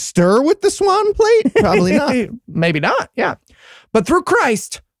 Can you stir with the swan plate? Probably not. Maybe not, yeah. But through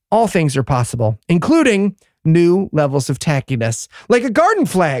Christ, all things are possible, including new levels of tackiness, like a garden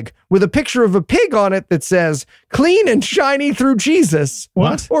flag with a picture of a pig on it that says, clean and shiny through Jesus.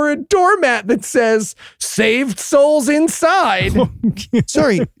 What? Or a doormat that says, saved souls inside.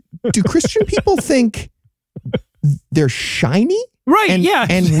 Sorry, do Christian people think they're shiny? Right, and, yeah.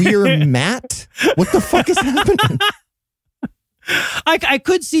 And we're matte? What the fuck is happening? I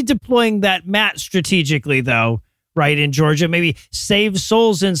could see deploying that mat strategically, though. Right, in Georgia, maybe save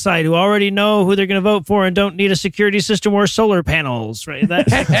souls inside who already know who they're going to vote for and don't need a security system or solar panels, right?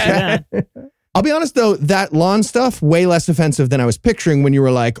 That. I'll be honest, though, that lawn stuff, way less offensive than I was picturing when you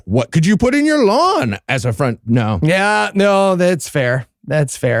were like, what could you put in your lawn as a front? No. Yeah, no, that's fair.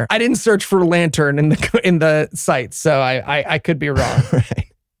 That's fair. I didn't search for lantern in the site, so I could be wrong. Right.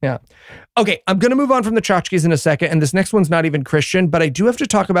 Yeah. Okay, I'm going to move on from the tchotchkes in a second, and this next one's not even Christian, but I do have to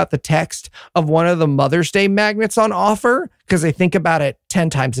talk about the text of one of the Mother's Day magnets on offer, because I think about it 10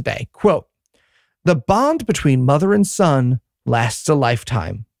 times a day. Quote, the bond between mother and son lasts a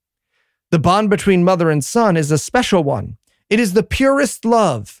lifetime. The bond between mother and son is a special one. It is the purest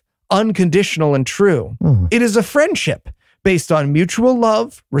love, unconditional and true. It is a friendship based on mutual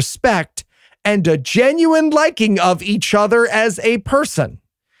love, respect, and a genuine liking of each other as a person.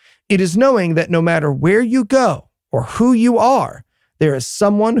 It is knowing that no matter where you go or who you are, there is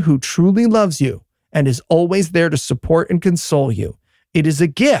someone who truly loves you and is always there to support and console you. It is a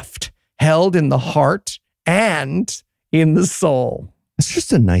gift held in the heart and in the soul. It's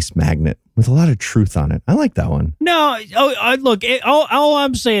just a nice magnet with a lot of truth on it. I like that one. No, look, all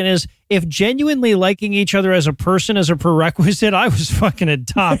I'm saying is if genuinely liking each other as a person is a prerequisite, I was fucking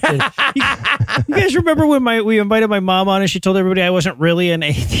adopted. You guys remember when we invited my mom on and she told everybody I wasn't really an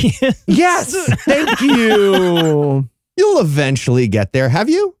atheist? Yes, thank you. You'll eventually get there. Have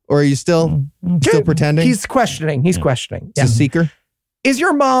you? Or are you still pretending? He's questioning. He's questioning. He's a seeker. Is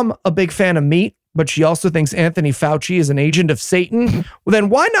your mom a big fan of meat, but she also thinks Anthony Fauci is an agent of Satan? Well, then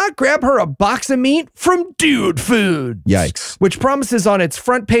why not grab her a box of meat from Dude Food? Yikes. Which promises on its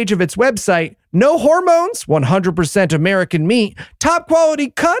front page of its website, no hormones, 100% American meat, top quality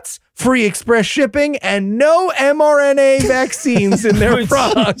cuts, free express shipping, and no mRNA vaccines in their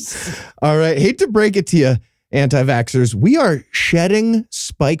products. All right. Hate to break it to you, anti-vaxxers. We are shedding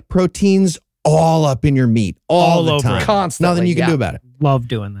spike proteins all up in your meat all the over time. it. Constantly. Nothing you can do about it. Love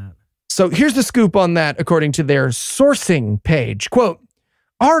doing that. So here's the scoop on that, according to their sourcing page. Quote,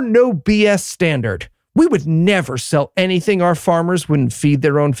 our no BS standard. We would never sell anything our farmers wouldn't feed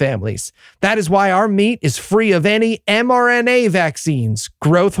their own families. That is why our meat is free of any mRNA vaccines,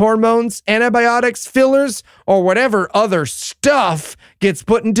 growth hormones, antibiotics, fillers, or whatever other stuff gets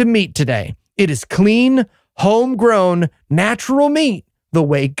put into meat today. It is clean, homegrown, natural meat the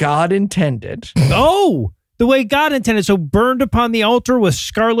way God intended. Oh, the way God intended. So burned upon the altar with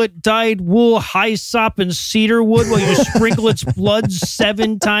scarlet dyed wool, hyssop, and cedar wood while you sprinkle its blood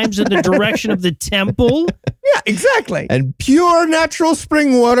 7 times in the direction of the temple. Yeah, exactly. And pure natural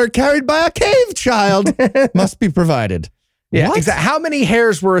spring water carried by a cave child must be provided. Yeah, exactly. How many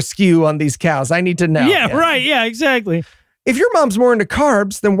hairs were askew on these cows? I need to know. Yeah, right. Yeah, exactly. If your mom's more into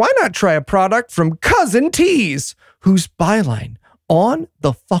carbs, then why not try a product from Cousin T's, whose byline on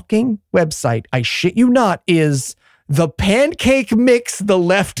the fucking website, I shit you not, is the pancake mix the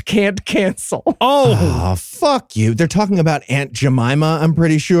left can't cancel. Oh, fuck you. They're talking about Aunt Jemima, I'm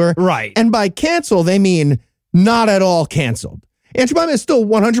pretty sure. Right. And by cancel, they mean not at all canceled. Aunt Jemima is still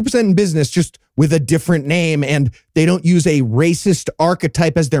 100% in business, just with a different name, and they don't use a racist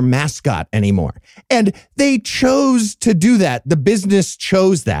archetype as their mascot anymore. And they chose to do that. The business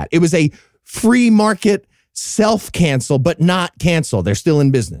chose that. It was a free market self-cancel, but not cancel. They're still in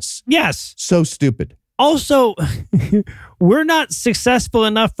business. Yes. So stupid. Also, we're not successful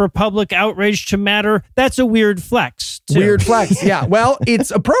enough for public outrage to matter. That's a weird flex, too. Weird flex, yeah. Well,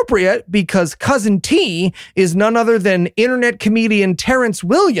 it's appropriate because Cousin T is none other than internet comedian Terrence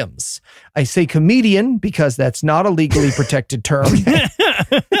Williams. I say comedian because that's not a legally protected term.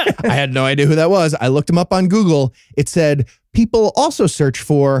 I had no idea who that was. I looked him up on Google. It said people also search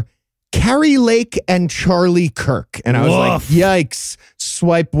for Carrie Lake and Charlie Kirk. And I was like, yikes,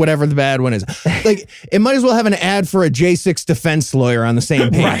 swipe whatever the bad one is. Like, it might as well have an ad for a J6 defense lawyer on the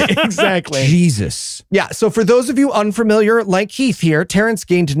same page. Right, exactly. Jesus. Yeah, so for those of you unfamiliar, like Heath here, Terrence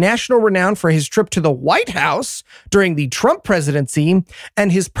gained national renown for his trip to the White House during the Trump presidency,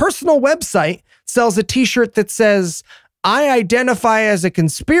 and his personal website sells a t-shirt that says, I identify as a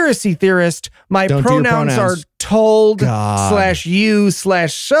conspiracy theorist. My pronouns are told /you/so.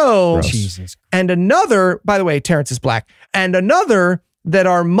 Jesus. And another, by the way, Terrence is black, and another that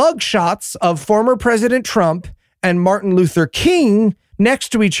are mugshots of former President Trump and Martin Luther King next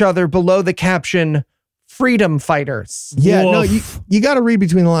to each other below the caption, freedom fighters. Yeah, no, you got to read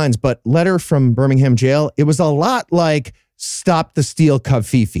between the lines, but letter from Birmingham jail, it was a lot like stop the steal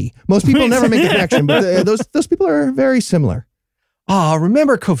Covfefe. Most people never make the connection, but those people are very similar. Oh,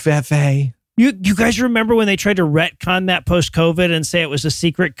 remember Covfefe? You guys remember when they tried to retcon that post-COVID and say it was a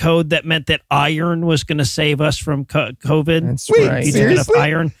secret code that meant that iron was going to save us from COVID? That's Wait, right.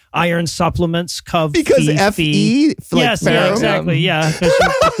 seriously? Iron supplements, Cov. Because FE? Yes, yeah, exactly. Yeah.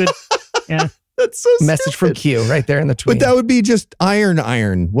 Yeah. That's so Message from Q right there in the tweet. But that would be just iron.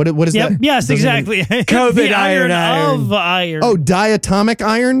 What is that? Yes, exactly. COVID the iron. of iron. Oh, diatomic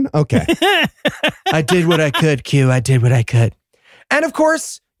iron? Okay. I did what I could, Q. I did what I could. And of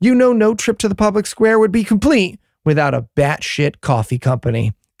course, you know no trip to the public square would be complete without a batshit coffee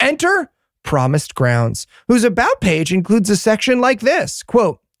company. Enter Promised Grounds, whose about page includes a section like this,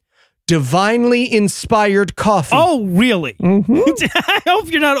 quote, divinely inspired coffee. Oh, really? I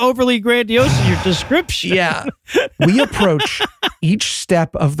hope you're not overly grandiose in your description. Yeah. We approach each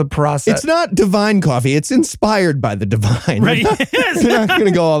step of the process. It's not divine coffee. It's inspired by the divine. Right. They're not going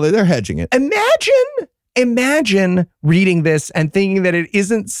to go all the way. They're hedging it. Imagine reading this and thinking that it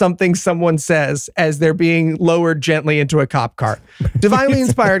isn't something someone says as they're being lowered gently into a cop car. Divinely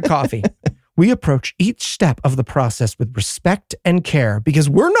inspired coffee. We approach each step of the process with respect and care because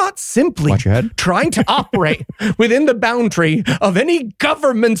we're not simply Watch your head. trying to operate within the boundary of any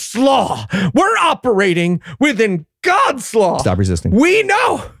government's law. We're operating within God's law. Stop resisting. We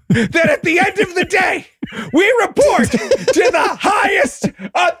know that at the end of the day, we report to the highest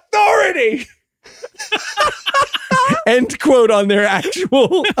authority. End quote on their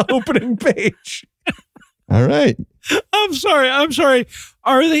actual opening page. All right. I'm sorry.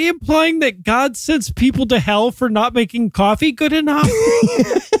 Are they implying that God sends people to hell for not making coffee good enough?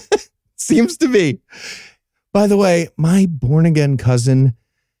 Seems to be. By the way, my born-again cousin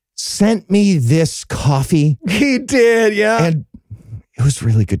sent me this coffee. He did, yeah. And it was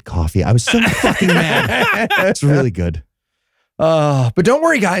really good coffee. I was so fucking mad. It's really good. But don't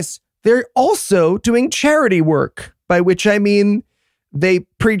worry, guys. They're also doing charity work, by which I mean they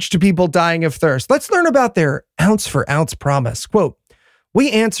preach to people dying of thirst. Let's learn about their ounce for ounce promise. Quote, we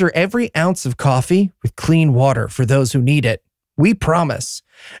answer every ounce of coffee with clean water for those who need it. We promise.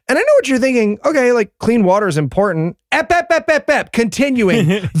 And I know what you're thinking. Okay, like clean water is important. Continuing.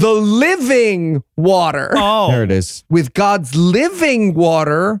 The living water. Oh. There it is. With God's living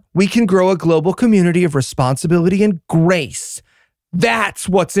water, we can grow a global community of responsibility and grace. That's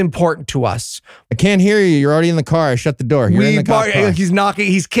what's important to us. I can't hear you. You're already in the car. I shut the door. You're in the car. He's knocking.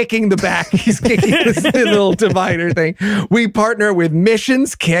 He's kicking the back. He's kicking this little divider thing. We partner with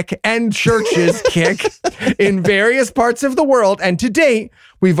Missions Kick and Churches Kick in various parts of the world. And to date,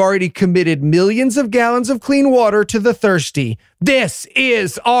 we've already committed millions of gallons of clean water to the thirsty. This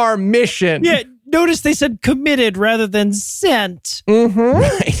is our mission. Yeah, notice they said committed rather than sent. Mm-hmm.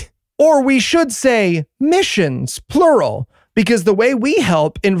 Right. Or we should say missions, plural. Because the way we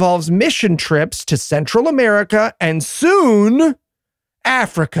help involves mission trips to Central America and soon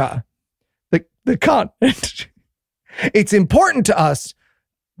Africa, the continent. It's important to us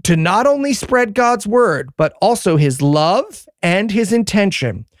to not only spread God's word, but also his love and his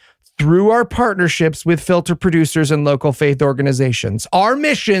intention through our partnerships with filter producers and local faith organizations. Our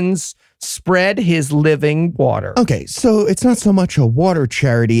missions spread his living water. Okay, so it's not so much a water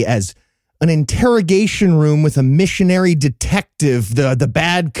charity as an interrogation room with a missionary detective, the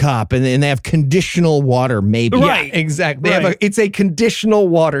bad cop, and they have conditional water, maybe. Right. Yeah, exactly. Right. It's a conditional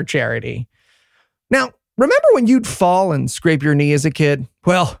water charity. Now, remember when you'd fall and scrape your knee as a kid?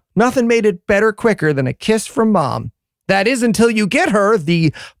 Well, nothing made it better quicker than a kiss from mom. That is until you get her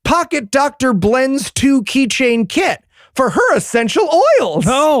the Pocket Doctor Blends 2 keychain kit for her essential oils.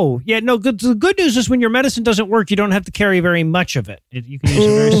 Oh, yeah, no, the good news is when your medicine doesn't work, you don't have to carry very much of it. You can use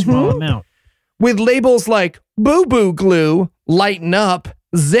a very small amount. With labels like Boo Boo Glue, Lighten Up,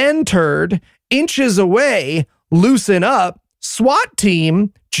 Zen Turd, Inches Away, Loosen Up, SWAT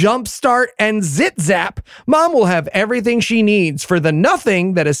Team, Jumpstart, and Zit Zap, Mom will have everything she needs for the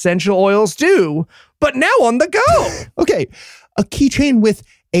nothing that essential oils do, but now on the go. Okay, a keychain with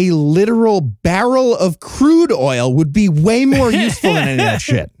a literal barrel of crude oil would be way more useful than any of that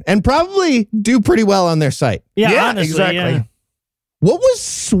shit, and probably do pretty well on their site. Yeah, honestly, exactly. yeah. What was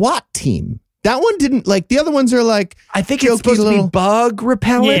SWAT Team? That one didn't, like, the other ones are like, I think it's supposed to be bug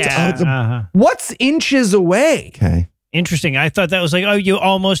repellent. Yeah, What's Inches Away? okay. Interesting. I thought that was like, oh, you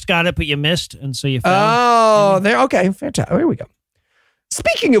almost got it, but you missed, and so you fell. Oh, there. Okay, fantastic. Here we go.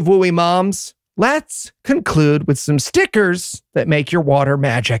 Speaking of wooey moms, let's conclude with some stickers that make your water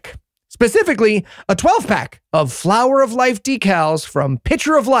magic. Specifically, a 12-pack of Flower of Life decals from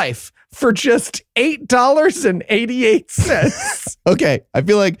Pitcher of Life for just $8.88. Okay, I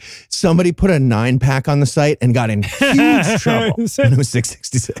feel like somebody put a 9-pack on the site and got in huge trouble when it was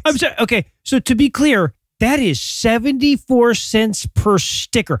 $6.66. I'm sorry. Okay, so to be clear, that is 74 cents per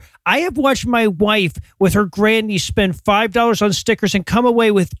sticker. I have watched my wife with her grandniece spend $5 on stickers and come away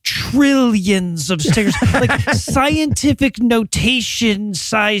with trillions of stickers, like scientific notation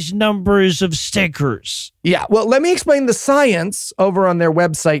size numbers of stickers. Yeah, well, let me explain the science over on their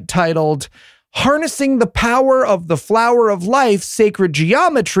website titled Harnessing the Power of the Flower of Life Sacred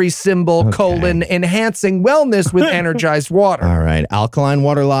Geometry Symbol, Enhancing Wellness with Energized Water. All right, alkaline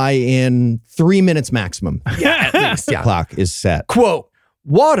water lie in 3 minutes maximum. Yeah, at least, yeah. Clock is set. Quote,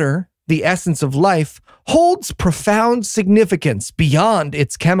 water, the essence of life, holds profound significance beyond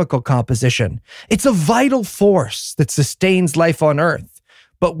its chemical composition. It's a vital force that sustains life on Earth.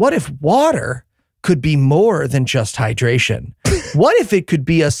 But what if water could be more than just hydration? What if it could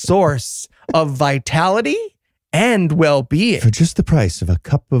be a source of vitality and well-being? For just the price of a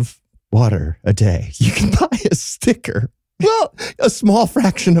cup of water a day, you can buy a sticker. Well, a small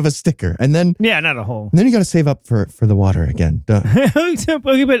fraction of a sticker. And then, Yeah, not a whole. and then you got to save up for the water again. Duh. Okay,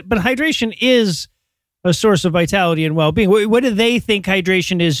 but hydration is a source of vitality and well-being. What do they think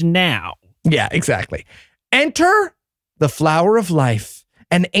hydration is now? Yeah, exactly. Enter the flower of life,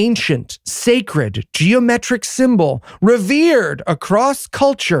 an ancient, sacred, geometric symbol revered across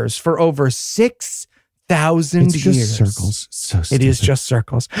cultures for over 6,000 years. It's just circles. So stupid. It is just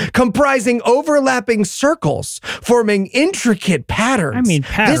circles, comprising overlapping circles, forming intricate patterns. I mean,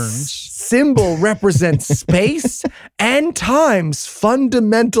 patterns. This symbol represents space and time's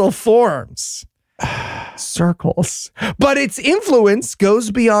fundamental forms. Circles. But its influence goes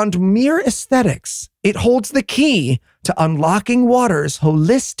beyond mere aesthetics. It holds the key to unlocking water's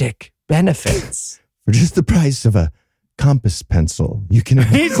holistic benefits. For just the price of a compass pencil, you can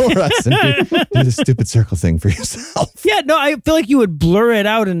ignore us and do the stupid circle thing for yourself. Yeah, no, I feel like you would blur it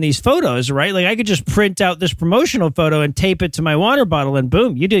out in these photos, right? Like I could just print out this promotional photo and tape it to my water bottle, and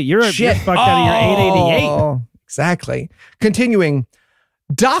boom, you do. You're fucked out of your 888. Oh, exactly. Continuing,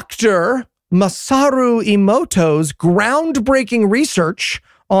 Dr. Masaru Emoto's groundbreaking research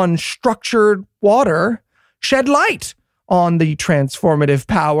on structured water shed light on the transformative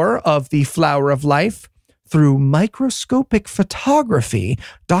power of the flower of life. Through microscopic photography,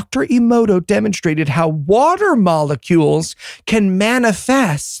 Dr. Emoto demonstrated how water molecules can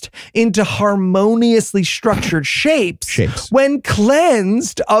manifest into harmoniously structured shapes when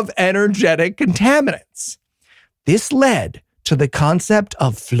cleansed of energetic contaminants. This led to the concept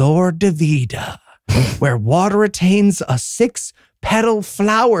of flor de vida, where water attains a 6-petal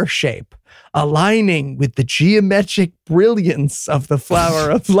flower shape, aligning with the geometric brilliance of the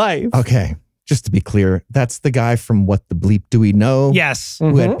flower of life. Okay, just to be clear, that's the guy from What the Bleep Do We Know? Yes.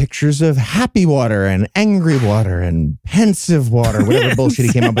 Who had pictures of happy water and angry water and pensive water, whatever bullshit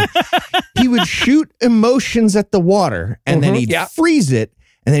he came up with. He would shoot emotions at the water and then he'd freeze it.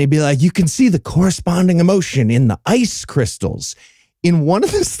 And then he'd be like, you can see the corresponding emotion in the ice crystals. In one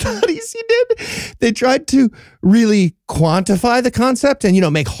of the studies he did, they tried to really quantify the concept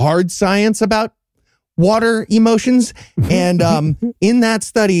and, make hard science about water emotions. And in that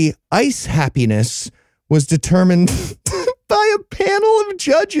study, ice happiness was determined by a panel of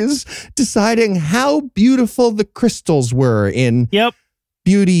judges deciding how beautiful the crystals were in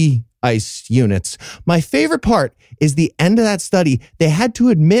beauty ice units. My favorite part is the end of that study. They had to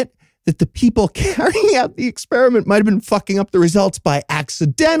admit that the people carrying out the experiment might have been fucking up the results by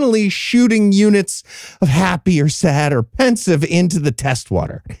accidentally shooting units of happy or sad or pensive into the test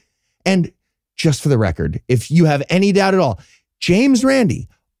water. And just for the record, if you have any doubt at all, James Randi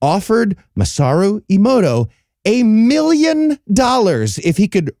offered Masaru Emoto $1 million if he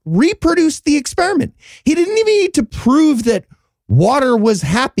could reproduce the experiment. He didn't even need to prove that water was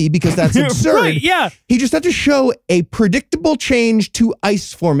happy because that's absurd. Right, yeah. He just had to show a predictable change to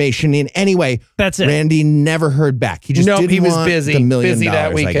ice formation in any way. That's it. Randy never heard back. He just didn't he was want busy. the $1 million Busy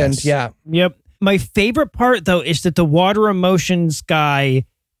that weekend. Yeah. Yep. My favorite part, though, is that the water emotions guy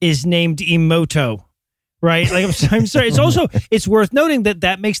is named Emoto. Right? Like, I'm sorry. It's worth noting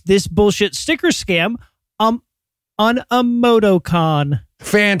that makes this bullshit sticker scam on a MotoCon.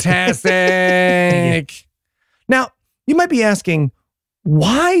 Fantastic. Now, you might be asking,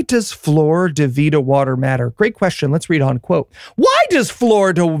 why does flor de vida water matter? Great question. Let's read on. Quote, why does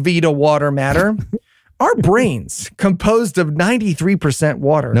flor de vida water matter? Our brains, composed of 93%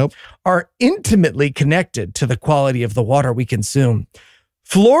 water, are intimately connected to the quality of the water we consume.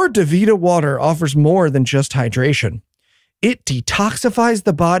 Flor de vida water offers more than just hydration. It detoxifies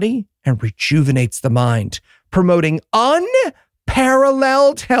the body and rejuvenates the mind, promoting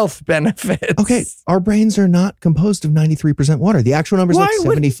unparalleled health benefits. Okay, our brains are not composed of 93% water. The actual number is like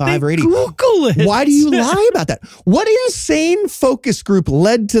 75 or 80. Google it. Why do you lie about that? What insane focus group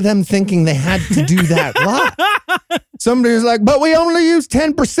led to them thinking they had to do that lie? Somebody was like, but we only use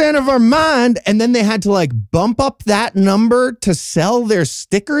 10% of our mind. And then they had to like bump up that number to sell their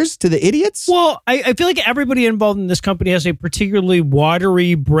stickers to the idiots. Well, I feel like everybody involved in this company has a particularly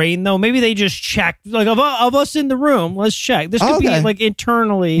watery brain, though. Maybe they just checked, like, of us in the room, let's check. This could be like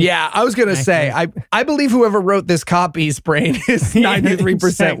internally. Yeah, I was going to say, I believe whoever wrote this copy's brain is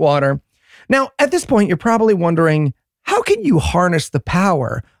 93% water. Now, at this point, you're probably wondering, how can you harness the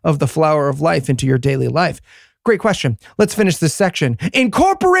power of the flower of life into your daily life? Great question. Let's finish this section.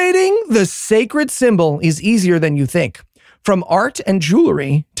 Incorporating the sacred symbol is easier than you think. From art and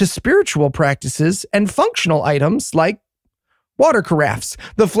jewelry to spiritual practices and functional items like water carafes,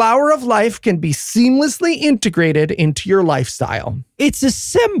 the flower of life can be seamlessly integrated into your lifestyle. It's a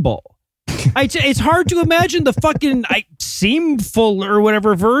symbol. It's hard to imagine the fucking seamful or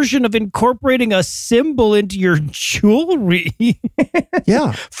whatever version of incorporating a symbol into your jewelry.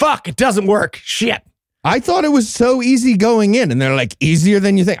 Yeah. Fuck, it doesn't work. Shit. I thought it was so easy going in, and they're like, easier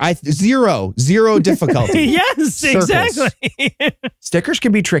than you think. Zero difficulty. Yes, Circles. exactly. Stickers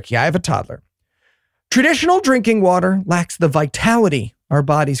can be tricky. I have a toddler. Traditional drinking water lacks the vitality our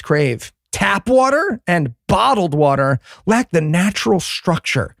bodies crave. Tap water and bottled water lack the natural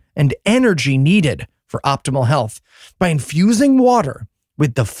structure and energy needed for optimal health. By infusing water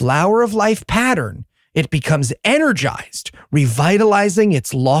with the flower of life pattern, it becomes energized, revitalizing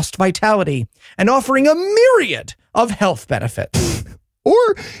its lost vitality and offering a myriad of health benefits.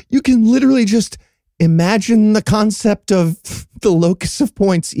 Or you can literally just imagine the concept of the locus of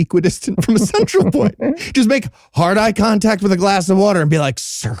points equidistant from a central point. Just make hard eye contact with a glass of water and be like,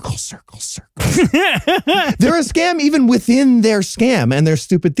 circle, circle, circle. They're a scam even within their scam and their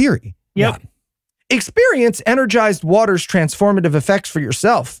stupid theory. Yep. Yeah. Experience energized water's transformative effects for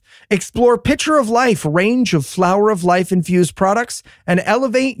yourself. Explore Pitcher of Life range of Flower of Life infused products and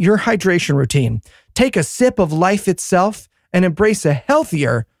elevate your hydration routine. Take a sip of life itself and embrace a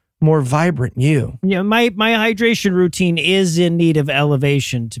healthier, more vibrant you. Yeah, my hydration routine is in need of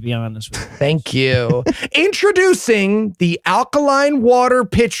elevation, to be honest with you. Thank you. Introducing the alkaline water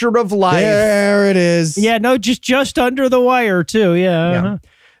Pitcher of Life. There it is. Yeah, no, just under the wire, too. Yeah. Yeah.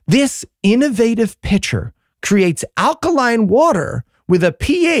 This innovative pitcher creates alkaline water with a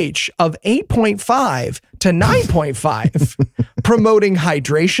pH of 8.5 to 9.5, promoting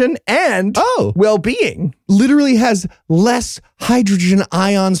hydration and well-being. Literally has less hydrogen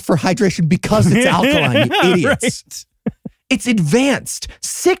ions for hydration because it's alkaline, you idiots. Right. Its advanced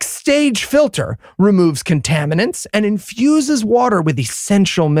 6-stage filter removes contaminants and infuses water with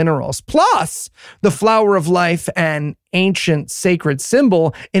essential minerals. Plus, the Flower of Life, an ancient sacred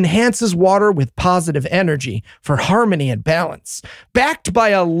symbol, enhances water with positive energy for harmony and balance. Backed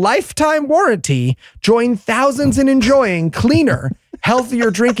by a lifetime warranty, join thousands in enjoying cleaner,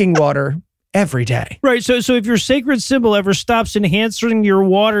 healthier drinking water every day. Right. So if your sacred symbol ever stops enhancing your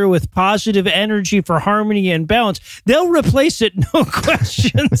water with positive energy for harmony and balance, they'll replace it, no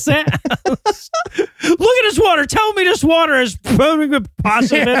questions asked. Look at this water. Tell me this water is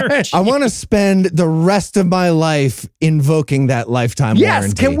positive energy. I want to spend the rest of my life invoking that lifetime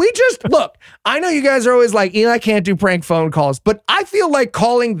warranty. Can we just look? I know you guys are always like, Eli can't do prank phone calls, but I feel like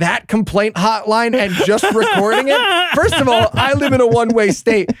calling that complaint hotline and just recording it. First of all, I live in a one-way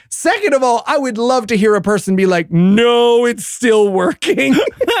state. Second of all, I would love to hear a person be like, no, it's still working.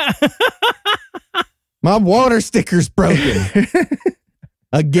 My water sticker's broken.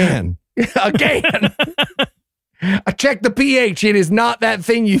 Again. Again. I checked the pH. It is not that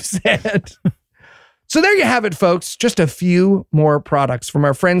thing you said. So there you have it, folks. Just a few more products from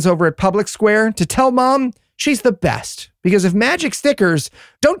our friends over at Public Square to tell mom she's the best. Because if magic stickers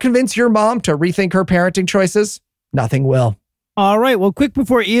don't convince your mom to rethink her parenting choices, nothing will. All right. Well, quick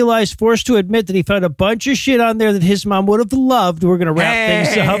before Eli's forced to admit that he found a bunch of shit on there that his mom would have loved, we're going to wrap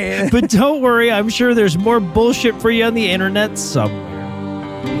things up. But don't worry. I'm sure there's more bullshit for you on the internet somewhere.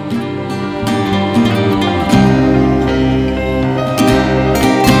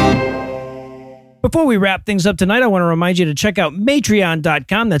 Before we wrap things up tonight, I want to remind you to check out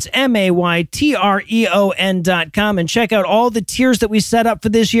Matreon.com. That's MAYTREON.com. And check out all the tiers that we set up for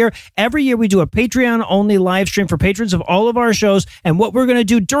this year. Every year we do a Patreon-only live stream for patrons of all of our shows. And what we're going to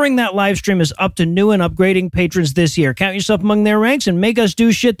do during that live stream is up to new and upgrading patrons this year. Count yourself among their ranks and make us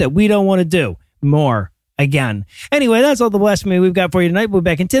do shit that we don't want to do. More. Again. Anyway, that's all the blasphemy we've got for you tonight. We'll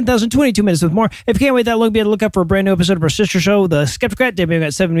be back in 10,022 minutes with more. If you can't wait that long, be on the lookout for a brand new episode of our sister show, The Skepticrat, debuting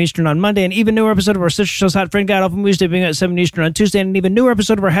at 7 Eastern on Monday, an even newer episode of our sister show's Hot Friend GodAwfulMovies, debuting at 7 Eastern on Tuesday, and an even newer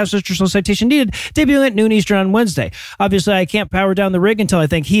episode of our half-sister show Citation Needed, debuting at noon Eastern on Wednesday. Obviously, I can't power down the rig until I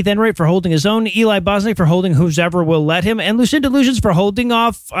thank Heath Enright for holding his own, Eli Bosnick for holding whoever will let him, and Lucinda Lugeons for holding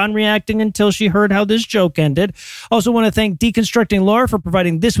off on reacting until she heard how this joke ended. Also want to thank Deconstructing Laura for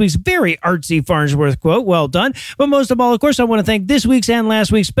providing this week's very artsy Farnsworth quote. Well done. But most of all, of course, I want to thank this week's and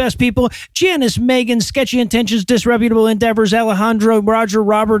last week's best people: Janice, Megan, Sketchy Intentions, Disreputable Endeavors, Alejandro, Roger,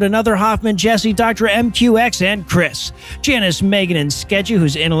 Robert, Another Hoffman, Jesse, Dr. MQX, and Chris. Janice, Megan, and Sketchy,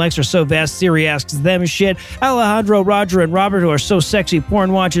 whose intellects are so vast Siri asks them shit. Alejandro, Roger, and Robert, who are so sexy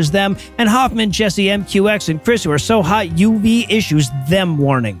porn watches them. And Hoffman, Jesse, MQX, and Chris, who are so hot UV issues them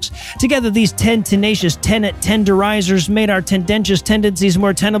warnings. Together, these 10 tenacious tenant tenderizers made our tendentious tendencies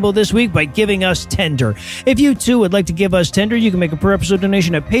more tenable this week by giving us tender. If you too would like to give us tender, you can make a per episode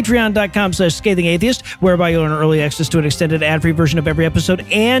donation at patreon.com/Scathing Atheist, whereby you'll earn early access to an extended ad-free version of every episode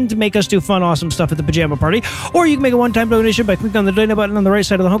and make us do fun, awesome stuff at the pajama party. Or you can make a one-time donation by clicking on the donate button on the right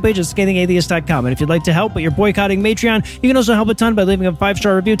side of the homepage at ScathingAtheist.com. And if you'd like to help but you're boycotting Patreon, you can also help a ton by leaving a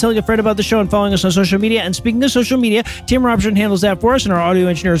 5-star review, telling a friend about the show, and following us on social media. And speaking of social media, Tim Robinson handles that for us, and our audio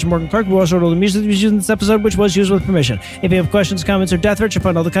engineer is Morgan Clark, who also wrote all the music that was used in this episode, which was used with permission. If you have questions, comments, or death threats, you'll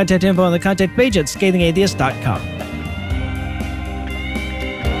find all the contact info on the contact page at ScathingAtheist.com.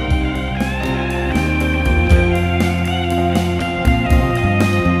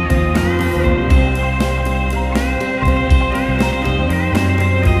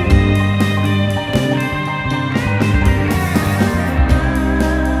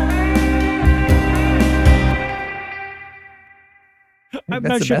 I'm That's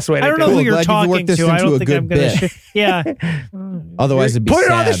not the sure. best way to I don't do know it. who you're Glad you've talking worked this to. I into don't a think good I'm going to. bit. Yeah. Otherwise, it'd be Put it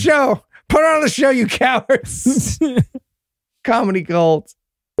sad. on the show. Put it on the show, you cowards. Comedy gold.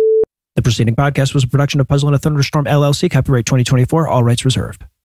 The preceding podcast was a production of Puzzle in a Thunderstorm LLC, copyright 2024, all rights reserved.